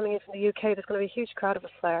Drummond is coming in from the UK. There's going to be a huge crowd of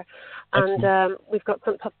us there. And we've got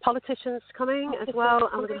some politicians coming as well,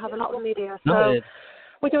 and we're going to have a lot of media. So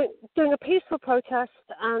we're doing a peaceful protest,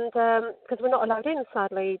 and because we're not allowed in,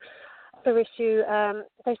 sadly. The issue,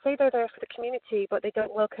 they say they're there for the community, but they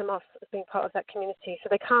don't welcome us as being part of that community. So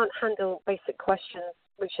they can't handle basic questions,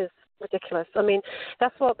 which is ridiculous. I mean,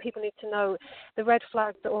 that's what people need to know. The red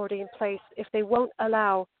flags are already in place. If they won't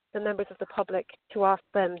allow the members of the public to ask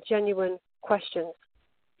them genuine questions,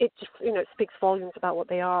 it just it speaks volumes about what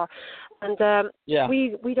they are. And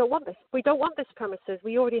we don't want this. We don't want this premises.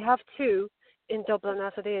 We already have 2 in Dublin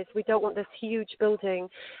as it is. We don't want this huge building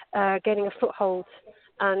getting a foothold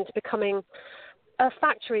and becoming a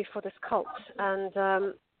factory for this cult. And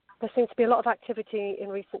there seems to be a lot of activity in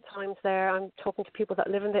recent times there. I'm talking to people that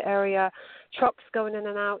live in the area, trucks going in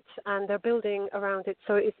and out, and they're building around it.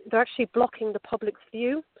 So they're actually blocking the public's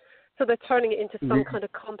view. So they're turning it into some kind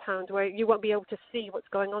of compound where you won't be able to see what's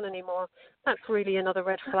going on anymore. That's really another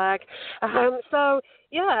red flag. And I don't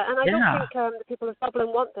think the people of Dublin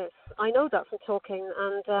want this. I know that from talking,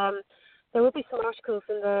 and there will be some articles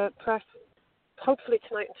in the press hopefully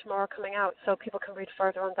tonight and tomorrow coming out, so people can read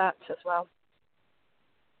further on that as well.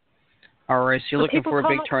 All right, so you're looking for a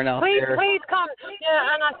big turnout there. Please come.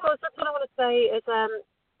 Yeah, and I suppose that's what I want to say is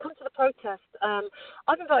come to the protest.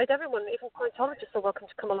 I've invited everyone, even Scientologists are welcome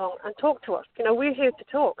to come along and talk to us. We're here to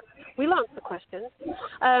talk. We'll answer questions.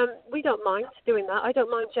 We don't mind doing that. I don't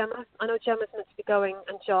mind Gemma. I know Gemma's meant to be going,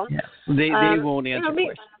 and John. Yeah. They won't answer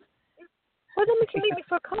questions. Well, then we can meet me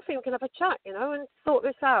for a coffee. We can have a chat, and sort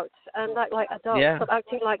this out. And act like adults, stop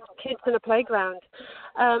acting like kids in a playground.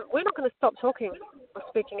 We're not going to stop talking or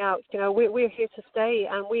speaking out. We're here to stay,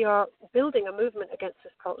 and we are building a movement against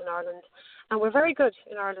this cult in Ireland. And we're very good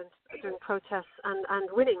in Ireland at doing protests and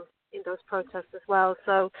winning in those protests as well.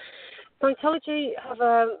 So Scientology have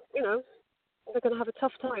they're going to have a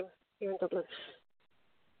tough time here in Dublin.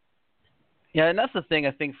 Yeah, and that's the thing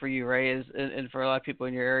I think for you, right, is and for a lot of people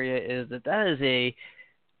in your area is that is a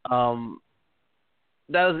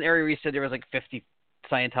that was an area where you said there was like 50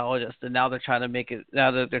 Scientologists, and now they're trying to make it.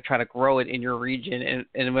 Now that they're trying to grow it in your region,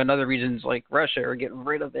 and when other regions like Russia are getting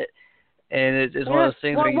rid of it, and it's one of those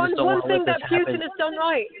things where you just don't want to let this happen. One thing that Putin has done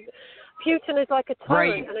right. Putin is like a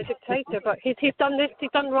tyrant and a dictator, but he's done this.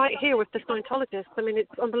 He's done right here with the Scientologists. I mean,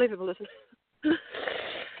 it's unbelievable, isn't it?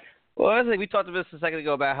 Well, I think we talked about this a second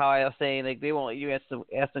ago about how I was saying they won't let you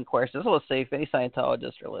ask them questions. I want to say if any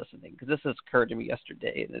Scientologists are listening, because this has occurred to me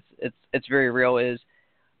yesterday, and it's very real. Is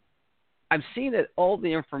I'm seeing that all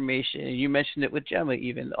the information, and you mentioned it with Gemma,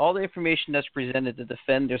 even all the information that's presented to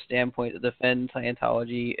defend their standpoint, to defend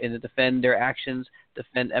Scientology, and to defend their actions,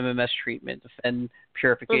 defend MMS treatment, defend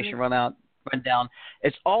purification rundown.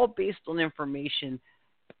 It's all based on information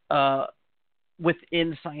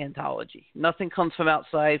within Scientology. Nothing comes from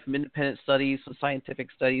outside, from independent studies, from scientific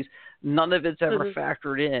studies. None of it's ever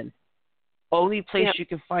factored in. Only place you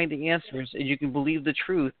can find the answers and you can believe the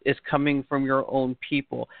truth is coming from your own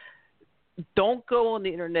people. Don't go on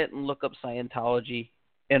the internet and look up Scientology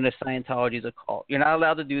and if Scientology is a cult. You're not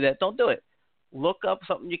allowed to do that. Don't do it. Look up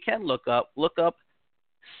something you can look up. Look up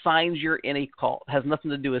signs you're in a cult. It has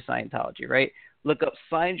nothing to do with Scientology, right? Look up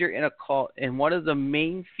signs you're in a cult, and one of the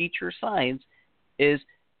main feature signs is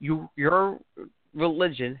your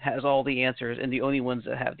religion has all the answers and the only ones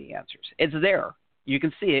that have the answers. It's there. You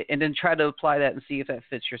can see it, and then try to apply that and see if that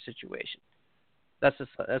fits your situation. That's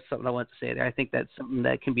something I want to say there. I think that's something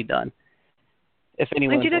that can be done. If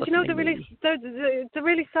anyone's listening, the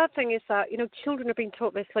really sad thing is that children are being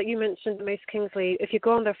taught this. Like you mentioned, Mace Kingsley. If you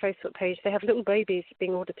go on their Facebook page, they have little babies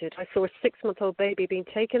being audited. I saw a 6-month-old baby being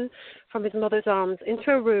taken from his mother's arms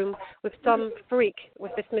into a room with some freak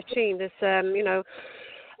with this machine, this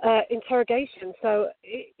interrogation. So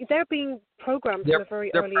they're being programmed from a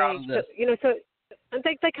very early age. And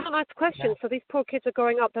they can't ask questions, so these poor kids are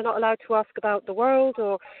growing up, they're not allowed to ask about the world,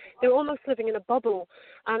 or they're almost living in a bubble.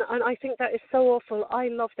 And I think that is so awful. I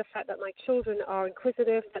love the fact that my children are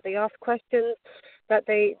inquisitive, that they ask questions, that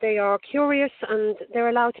they are curious, and they're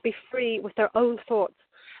allowed to be free with their own thoughts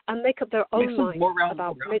and make up their own mind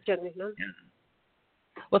about religion. Yeah.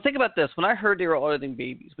 Well, think about this. When I heard they were auditing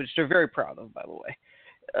babies, which they're very proud of, by the way,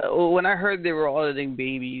 when I heard they were auditing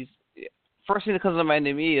babies, first thing that comes to mind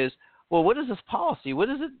to me is, well, what is this policy? What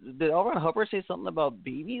is it? Did L. Ron Hubbard say something about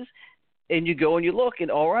babies? And you go and you look,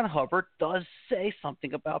 and L. Ron Hubbard does say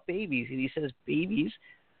something about babies. And he says babies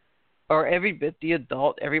are every bit the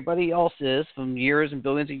adult everybody else is from years and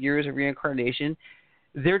billions of years of reincarnation.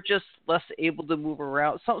 They're just less able to move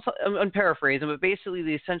around. I'm paraphrasing, but basically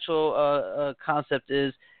the essential concept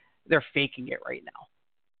is they're faking it right now.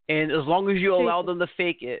 And as long as you allow them to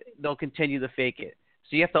fake it, they'll continue to fake it.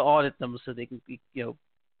 So you have to audit them so they can be,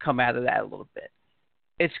 come out of that a little bit.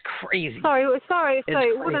 It's crazy. Sorry. What a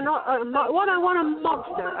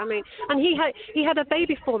monster! I mean, and he had a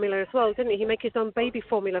baby formula as well, didn't he? He made his own baby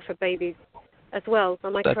formula for babies as well.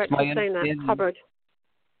 Am I correct in saying that, Hubbard?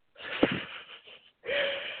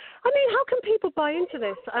 I mean, how can people buy into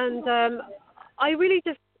this? And I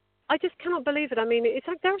just cannot believe it. I mean, it's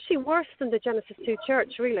like they're actually worse than the Genesis 2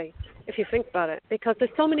 Church, really, if you think about it, because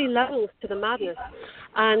there's so many levels to the madness.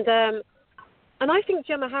 And I think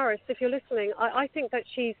Gemma Harris, if you're listening, I think that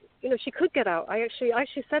she's, she could get out. I actually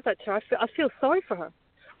said that to her. I feel sorry for her.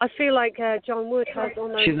 I feel like John Wood has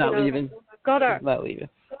almost. She's not leaving. Got her. She's not leaving.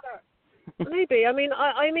 Maybe. I mean,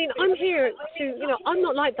 I'm here to, I'm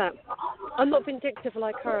not like that. I'm not vindictive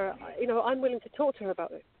like her. I'm willing to talk to her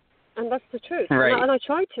about it, and that's the truth. Right. And I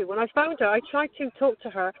tried to. When I found her, I tried to talk to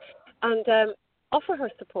her and offer her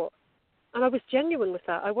support. And I was genuine with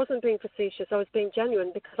that. I wasn't being facetious. I was being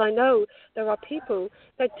genuine because I know there are people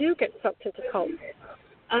that do get sucked into cults,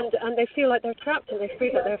 and they feel like they're trapped and they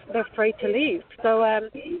feel that they're afraid to leave. So, I'm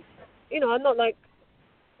not like.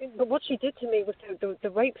 But what she did to me with the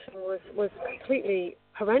rape thing was completely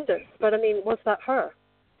horrendous. But I mean, was that her,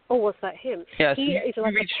 or was that him? Yeah, he is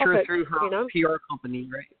like reached a puppet, her through her PR company,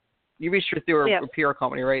 right? You reached her through her PR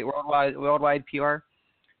company, right? Worldwide PR.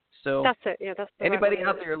 So that's it. Yeah, that's the anybody right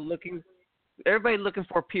out there looking. Everybody looking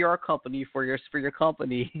for a PR company for your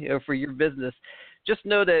company or for your business, just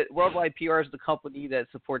know that Worldwide PR is the company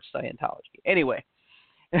that supports Scientology. Anyway,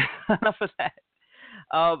 enough of that.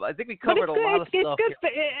 I think we covered a lot of stuff.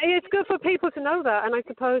 It's good for people to know that, and I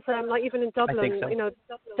suppose, like even in Dublin,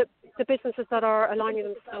 the businesses that are aligning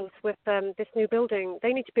themselves with this new building,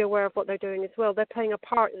 they need to be aware of what they're doing as well. They're playing a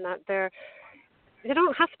part in that. They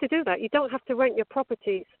don't have to do that. You don't have to rent your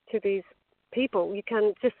properties to these people. You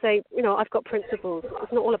can just say, I've got principles.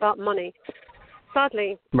 It's not all about money.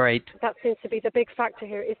 Sadly, right. That seems to be the big factor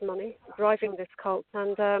here is money driving this cult,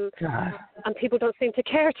 and people don't seem to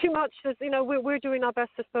care too much. As we're doing our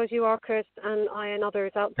best. I suppose you are, Chris, and I and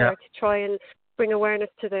others out there to try and bring awareness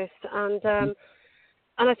to this, and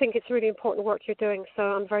I think it's really important work you're doing. So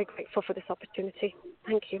I'm very grateful for this opportunity.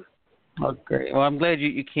 Thank you. Oh, great. Well, I'm glad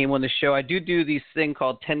you came on the show. I do these thing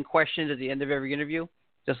called 10 questions at the end of every interview.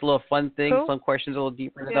 Just a little fun thing. Cool. Some questions a little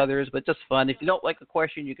deeper than others, but just fun. If you don't like a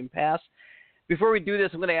question, you can pass. Before we do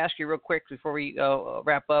this, I'm going to ask you real quick before we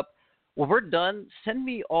wrap up. When we're done, send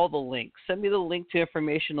me all the links. Send me the link to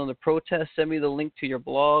information on the protest. Send me the link to your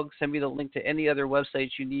blog. Send me the link to any other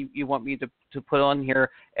websites you want me to put on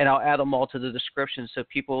here, and I'll add them all to the description so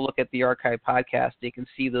people look at the archive podcast. They can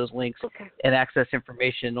see those links and access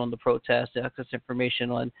information on the protest, access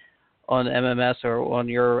information on MMS or on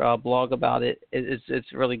your blog about it.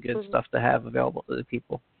 It's really good stuff to have available to the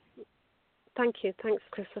people. Thank you. Thanks,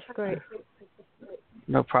 Chris. That's great.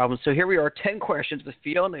 No problem. So here we are, 10 questions with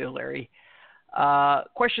Fiona and Larry.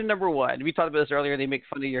 Question number 1. We talked about this earlier. They make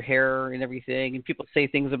fun of your hair and everything, and people say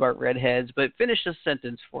things about redheads. But finish this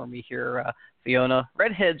sentence for me here, Fiona.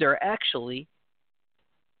 Redheads are actually...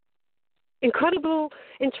 incredible,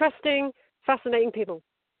 interesting, fascinating people.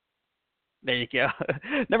 There you go.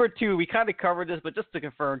 Number 2, we kind of covered this, but just to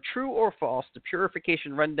confirm, true or false, the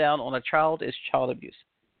purification rundown on a child is child abuse?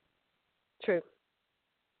 True.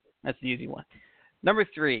 That's the easy one. Number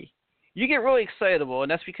 3, you get really excitable, and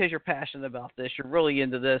that's because you're passionate about this. You're really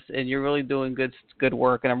into this, and you're really doing good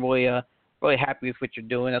work, and I'm really happy with what you're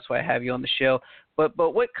doing. That's why I have you on the show. But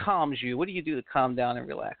what calms you? What do you do to calm down and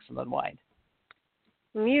relax and unwind?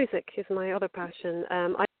 Music is my other passion. I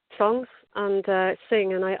write songs and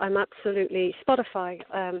sing, and I'm absolutely Spotify.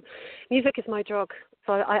 Music is my drug,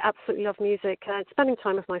 so I absolutely love music. Spending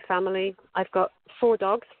time with my family. I've got 4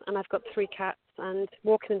 dogs, and I've got 3 cats, and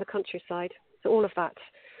walking in the countryside. So all of that.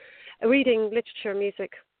 Reading, literature,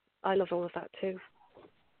 music, I love all of that too.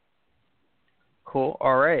 Cool.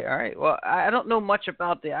 All right. Well, I don't know much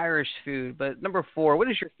about the Irish food, but number 4,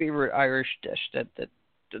 what is your favorite Irish dish that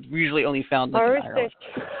usually only found in Ireland?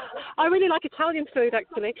 Dish. I really like Italian food,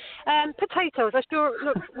 actually. Potatoes.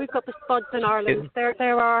 Look, we've got the spuds in Ireland.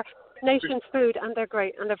 They're our nation's food, and they're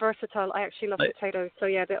great, and they're versatile. I actually love potatoes, so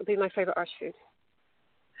yeah, that'll be my favorite Irish food.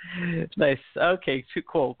 Nice. Okay,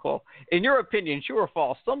 cool. In your opinion, true or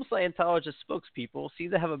false, some Scientologist spokespeople seem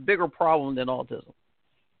to have a bigger problem than autism?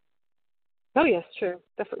 Oh, yes, true.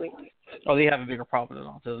 Definitely. Oh, they have a bigger problem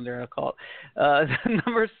than autism. They're going to call it.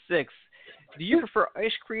 Number 6, do you prefer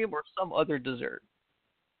ice cream or some other dessert?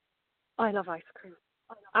 I love ice cream.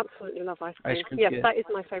 Absolutely love ice cream. Ice cream, yes, yeah. That is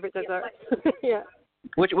my favorite dessert. Yeah.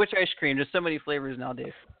 Which ice cream? There's so many flavors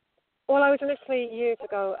nowadays. Well, I was in Italy years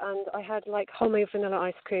ago, and I had like homemade vanilla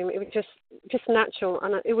ice cream. It was just natural,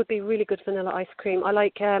 and it would be really good vanilla ice cream. I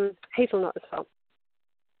like hazelnut as well.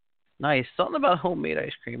 Nice. Something about homemade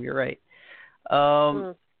ice cream. You're right.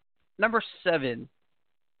 Number 7.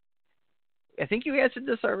 I think you answered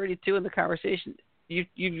this already too in the conversation.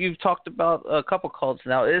 You've talked about a couple cults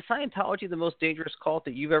now. Is Scientology the most dangerous cult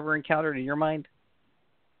that you've ever encountered in your mind?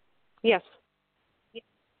 Yes.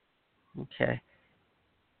 Okay.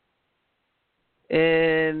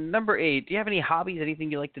 And number 8, do you have any hobbies,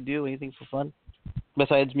 anything you like to do, anything for fun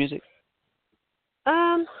besides music?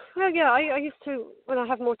 Well, yeah, I used to, when I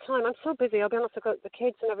have more time. I'm so busy, I'll be honest, I've got the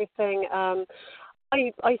kids and everything.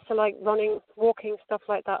 I used to like running, walking, stuff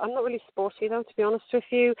like that. I'm not really sporty, though, to be honest with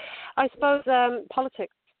you. I suppose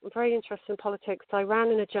politics. I'm very interested in politics. I ran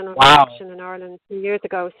in a general election in Ireland a few years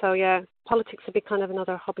ago. So, yeah, politics would be kind of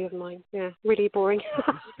another hobby of mine. Yeah, really boring.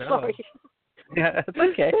 Sorry. Yeah, it's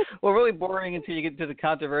okay. Well, really boring until you get to the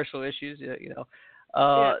controversial issues, you know.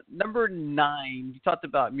 Number 9, you talked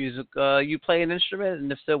about music. You play an instrument,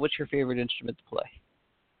 and if so, what's your favorite instrument to play?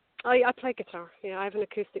 I play guitar. Yeah, I have an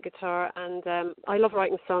acoustic guitar, and I love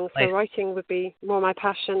writing songs. Nice. So writing would be more my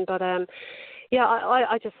passion. But yeah,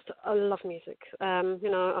 I love music. You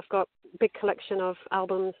know, I've got a big collection of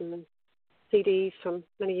albums and CDs from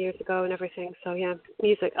many years ago and everything. So yeah,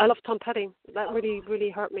 music. I love Tom Petty. That really, really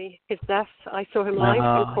hurt me. His death. I saw him live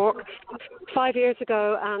in Cork 5 years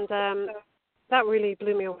ago, and that really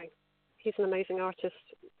blew me away. He's an amazing artist.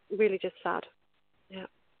 Really, just sad. Yeah.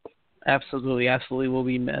 Absolutely will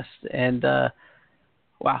be missed. And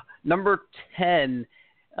wow, number 10.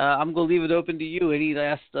 I'm going to leave it open to you. Any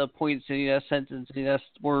last points? Any last sentence? Any last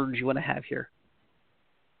words you want to have here?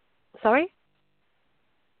 Sorry.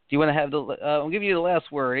 Do you want to have I'll give you the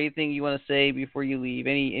last word. Anything you want to say before you leave?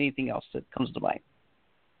 Anything else that comes to mind?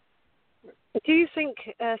 Do you think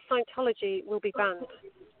Scientology will be banned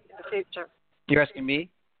in the future? You're asking me?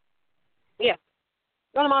 Yeah.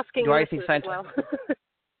 Well, I'm asking you I think as well.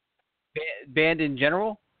 Banned in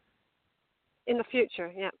general? In the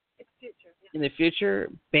future, yeah. In the future?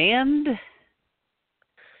 Banned?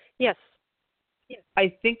 Yes.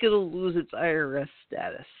 I think it'll lose its IRS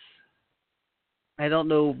status. I don't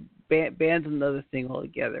know. Bann's another thing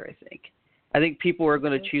altogether, I think people are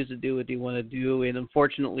going to choose to do what they want to do, and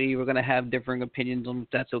unfortunately, we're going to have differing opinions on if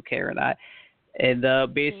that's okay or not. And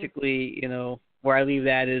basically, you know, where I leave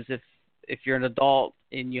that is if you're an adult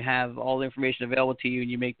and you have all the information available to you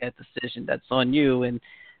and you make that decision, that's on you. And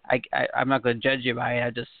I'm not going to judge you by it.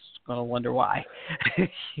 I'm just going to wonder why.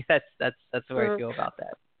 That's the way I feel about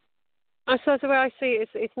that. I suppose the way I see it,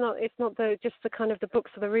 it's not just the kind of the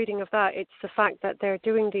books or the reading of that. It's the fact that they're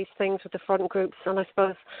doing these things with the front groups, and I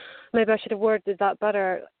suppose maybe I should have worded that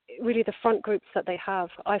better. Really, the front groups that they have,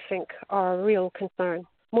 I think, are a real concern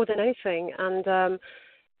more than anything. And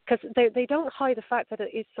because they don't hide the fact that it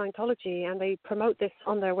is Scientology, and they promote this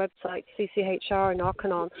on their website, CCHR and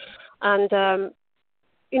Narconon. And,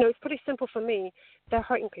 it's pretty simple for me. They're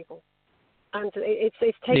hurting people. And it's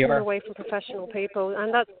taken away from professional people,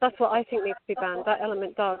 and that's what I think needs to be banned. That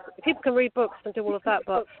element does. People can read books and do all of that,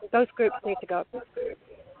 but those groups need to go.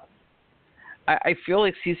 I feel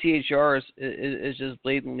like CCHR is just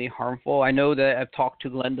blatantly harmful. I know that I've talked to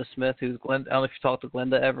Glenda Smith, I don't know if you talked to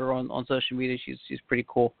Glenda ever on social media. She's pretty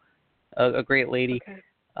cool, a great lady.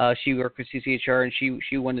 Okay. She worked for CCHR, and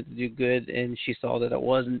she wanted to do good, and she saw that it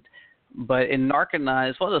wasn't. But in Narconon,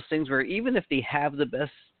 it's one of those things where even if they have the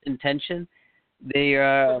best intention,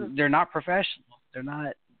 they're not professional. They're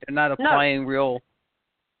not applying real.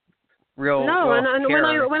 No, and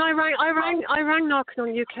care. when I rang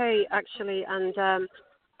Narconon UK actually, and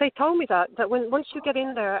they told me that once you get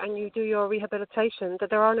in there and you do your rehabilitation, that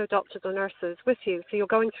there are no doctors or nurses with you, so you're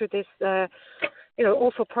going through this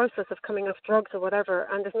awful process of coming off drugs or whatever,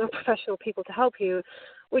 and there's no professional people to help you,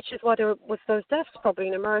 which is why there was those deaths probably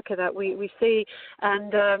in America that we see,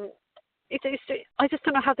 and. I just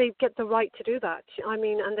don't know how they get the right to do that. I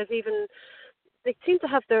mean, and they seem to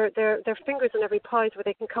have their fingers in every pie where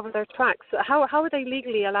they can cover their tracks. How are they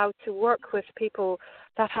legally allowed to work with people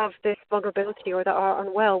that have this vulnerability or that are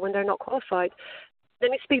unwell when they're not qualified? There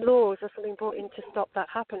needs to be laws or something brought in to stop that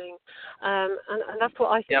happening. And that's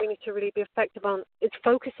what I think we need to really be effective on. It's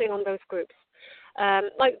focusing on those groups.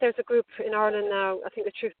 Like there's a group in Ireland now, I think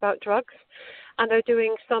The Truth About Drugs, and they're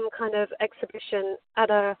doing some kind of exhibition at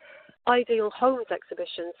a Ideal Homes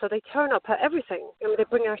exhibition. So they turn up at everything. I mean, they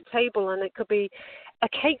bring a table, and it could be a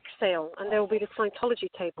cake sale, and there will be the Scientology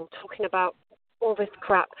table talking about all this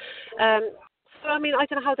crap. So, I mean, I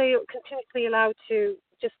don't know how they are continuously allowed to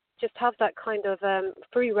just have that kind of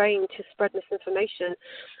free reign to spread misinformation.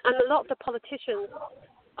 And a lot of the politicians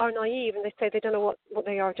are naive, and they say they don't know what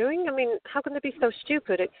they are doing. I mean, how can they be so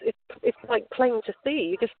stupid? It's like plain to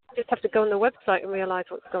see. You just have to go on the website and realize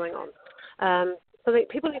what's going on. So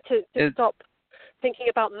people need to stop thinking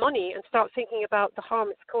about money and start thinking about the harm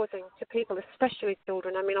it's causing to people, especially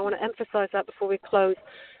children. I mean, I want to emphasize that before we close.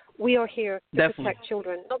 We are here to protect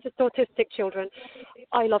children, not just autistic children.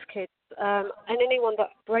 I love kids. And anyone that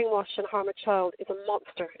brainwash and harm a child is a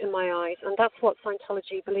monster in my eyes. And that's what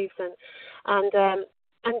Scientology believes in.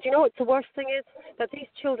 And you know what the worst thing is? That these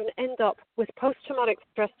children end up with post-traumatic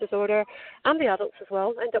stress disorder, and the adults as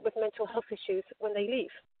well, end up with mental health issues when they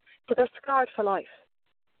leave. So they're scarred for life.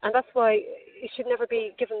 And that's why you should never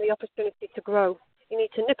be given the opportunity to grow. You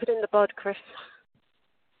need to nip it in the bud, Chris.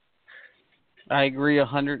 I agree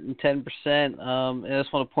 110%. And I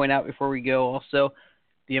just want to point out before we go also,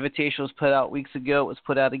 the invitation was put out weeks ago. It was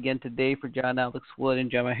put out again today for John Alex Wood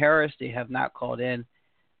and Gemma Harris. They have not called in.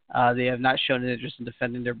 They have not shown an interest in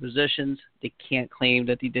defending their positions. They can't claim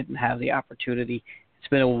that they didn't have the opportunity. It's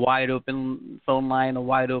been a wide open phone line, a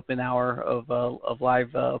wide open hour of live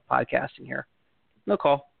podcasting here. No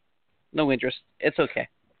call, no interest. It's okay.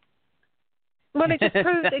 Well, it just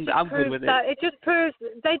proves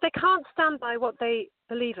they can't stand by what they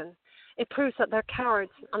believe in. It proves that they're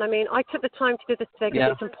cowards. And I mean, I took the time to do this today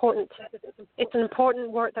because it's important. It's an important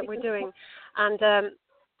work that we're doing, and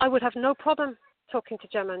I would have no problem talking to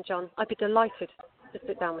Gemma and John. I'd be delighted to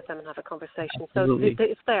sit down with them and have a conversation. Absolutely. So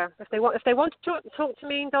it's there. If they want to talk to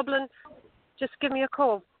me in Dublin, just give me a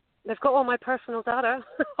call. They've got all my personal data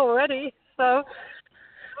already, so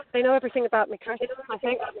they know everything about me, Chris, I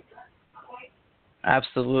think.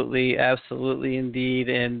 Absolutely indeed,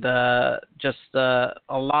 and just a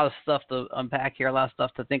lot of stuff to unpack here, a lot of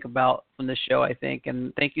stuff to think about from this show, I think.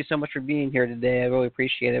 And thank you so much for being here today. I really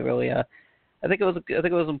appreciate it. Really, I think it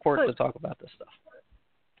was important to talk about this stuff.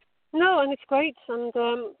 No, and it's great, and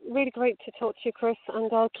really great to talk to you, Chris. And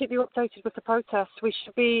I'll keep you updated with the protest. We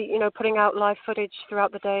should be, putting out live footage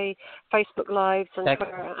throughout the day, Facebook Lives and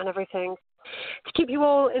Twitter and everything, to keep you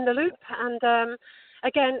all in the loop. And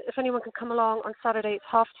again, if anyone can come along on Saturday, it's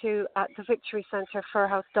 2:30 at the Victory Centre,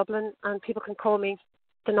 Fairhouse, Dublin, and people can call me.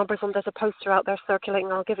 The number's on. There's a poster out there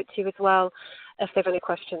circulating. I'll give it to you as well if they have any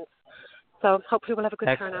questions. So hopefully we'll have a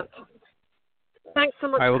good turnout. Thanks so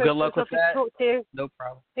much. All right, well, Chris. good luck with that. Talk to you. No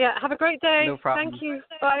problem. Yeah, have a great day. No problem. Thank you.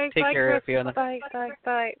 Bye. Take Bye, care, Chris. Fiona. Bye.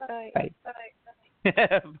 Bye. Bye.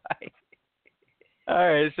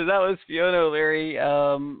 All right, so that was Fiona O'Leary.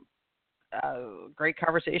 Great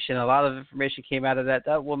conversation. A lot of information came out of that.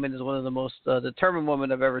 That woman is one of the most determined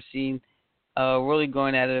women I've ever seen. Really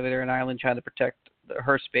going at it over there in Ireland, trying to protect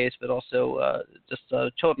her space, but also just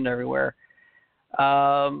children everywhere.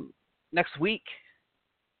 Next week,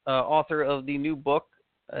 author of the new book.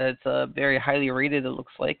 It's very highly rated, it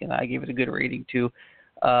looks like, and I gave it a good rating too.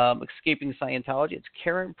 Escaping Scientology. It's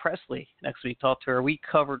Karen Presley next week. Talk to her. We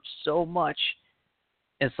covered so much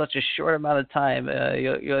in such a short amount of time.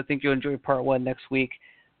 I think you'll enjoy part 1 next week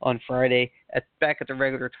on Friday, back at the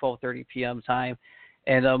regular 12:30 p.m. time.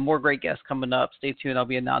 And more great guests coming up. Stay tuned. I'll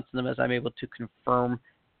be announcing them as I'm able to confirm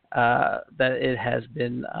that it has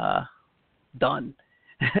been done.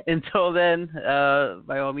 Until then,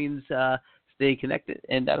 by all means, stay connected.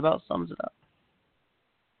 And that about sums it up.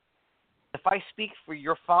 If I speak for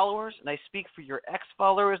your followers, and I speak for your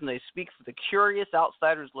ex-followers, and I speak for the curious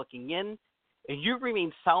outsiders looking in, and you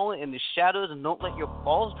remain silent in the shadows and don't let your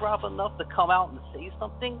balls drop enough to come out and say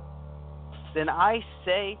something, then I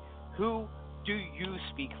say, who do you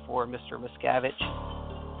speak for, Mr. Miscavige?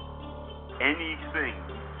 Anything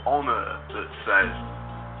on earth that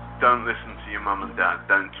says, don't listen to your mum and dad,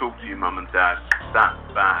 don't talk to your mum and dad, that's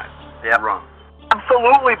bad. Yep. Run.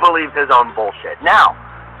 Absolutely believes his own bullshit. Now,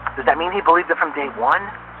 does that mean he believed it from day one?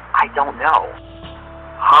 I don't know.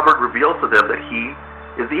 Hubbard reveals to them that he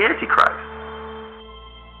is the Antichrist.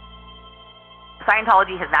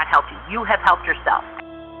 Scientology has not helped you. You have helped yourself.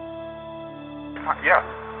 Yes,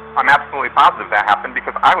 I'm absolutely positive that happened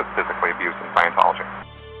because I was physically abused in Scientology.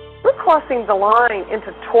 We're crossing the line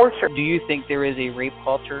into torture. Do you think there is a rape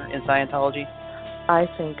culture in Scientology? I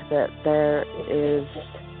think that there is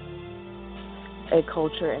a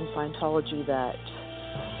culture in Scientology that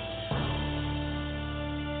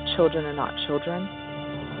children are not children.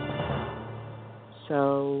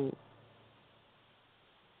 So,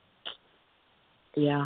 yeah.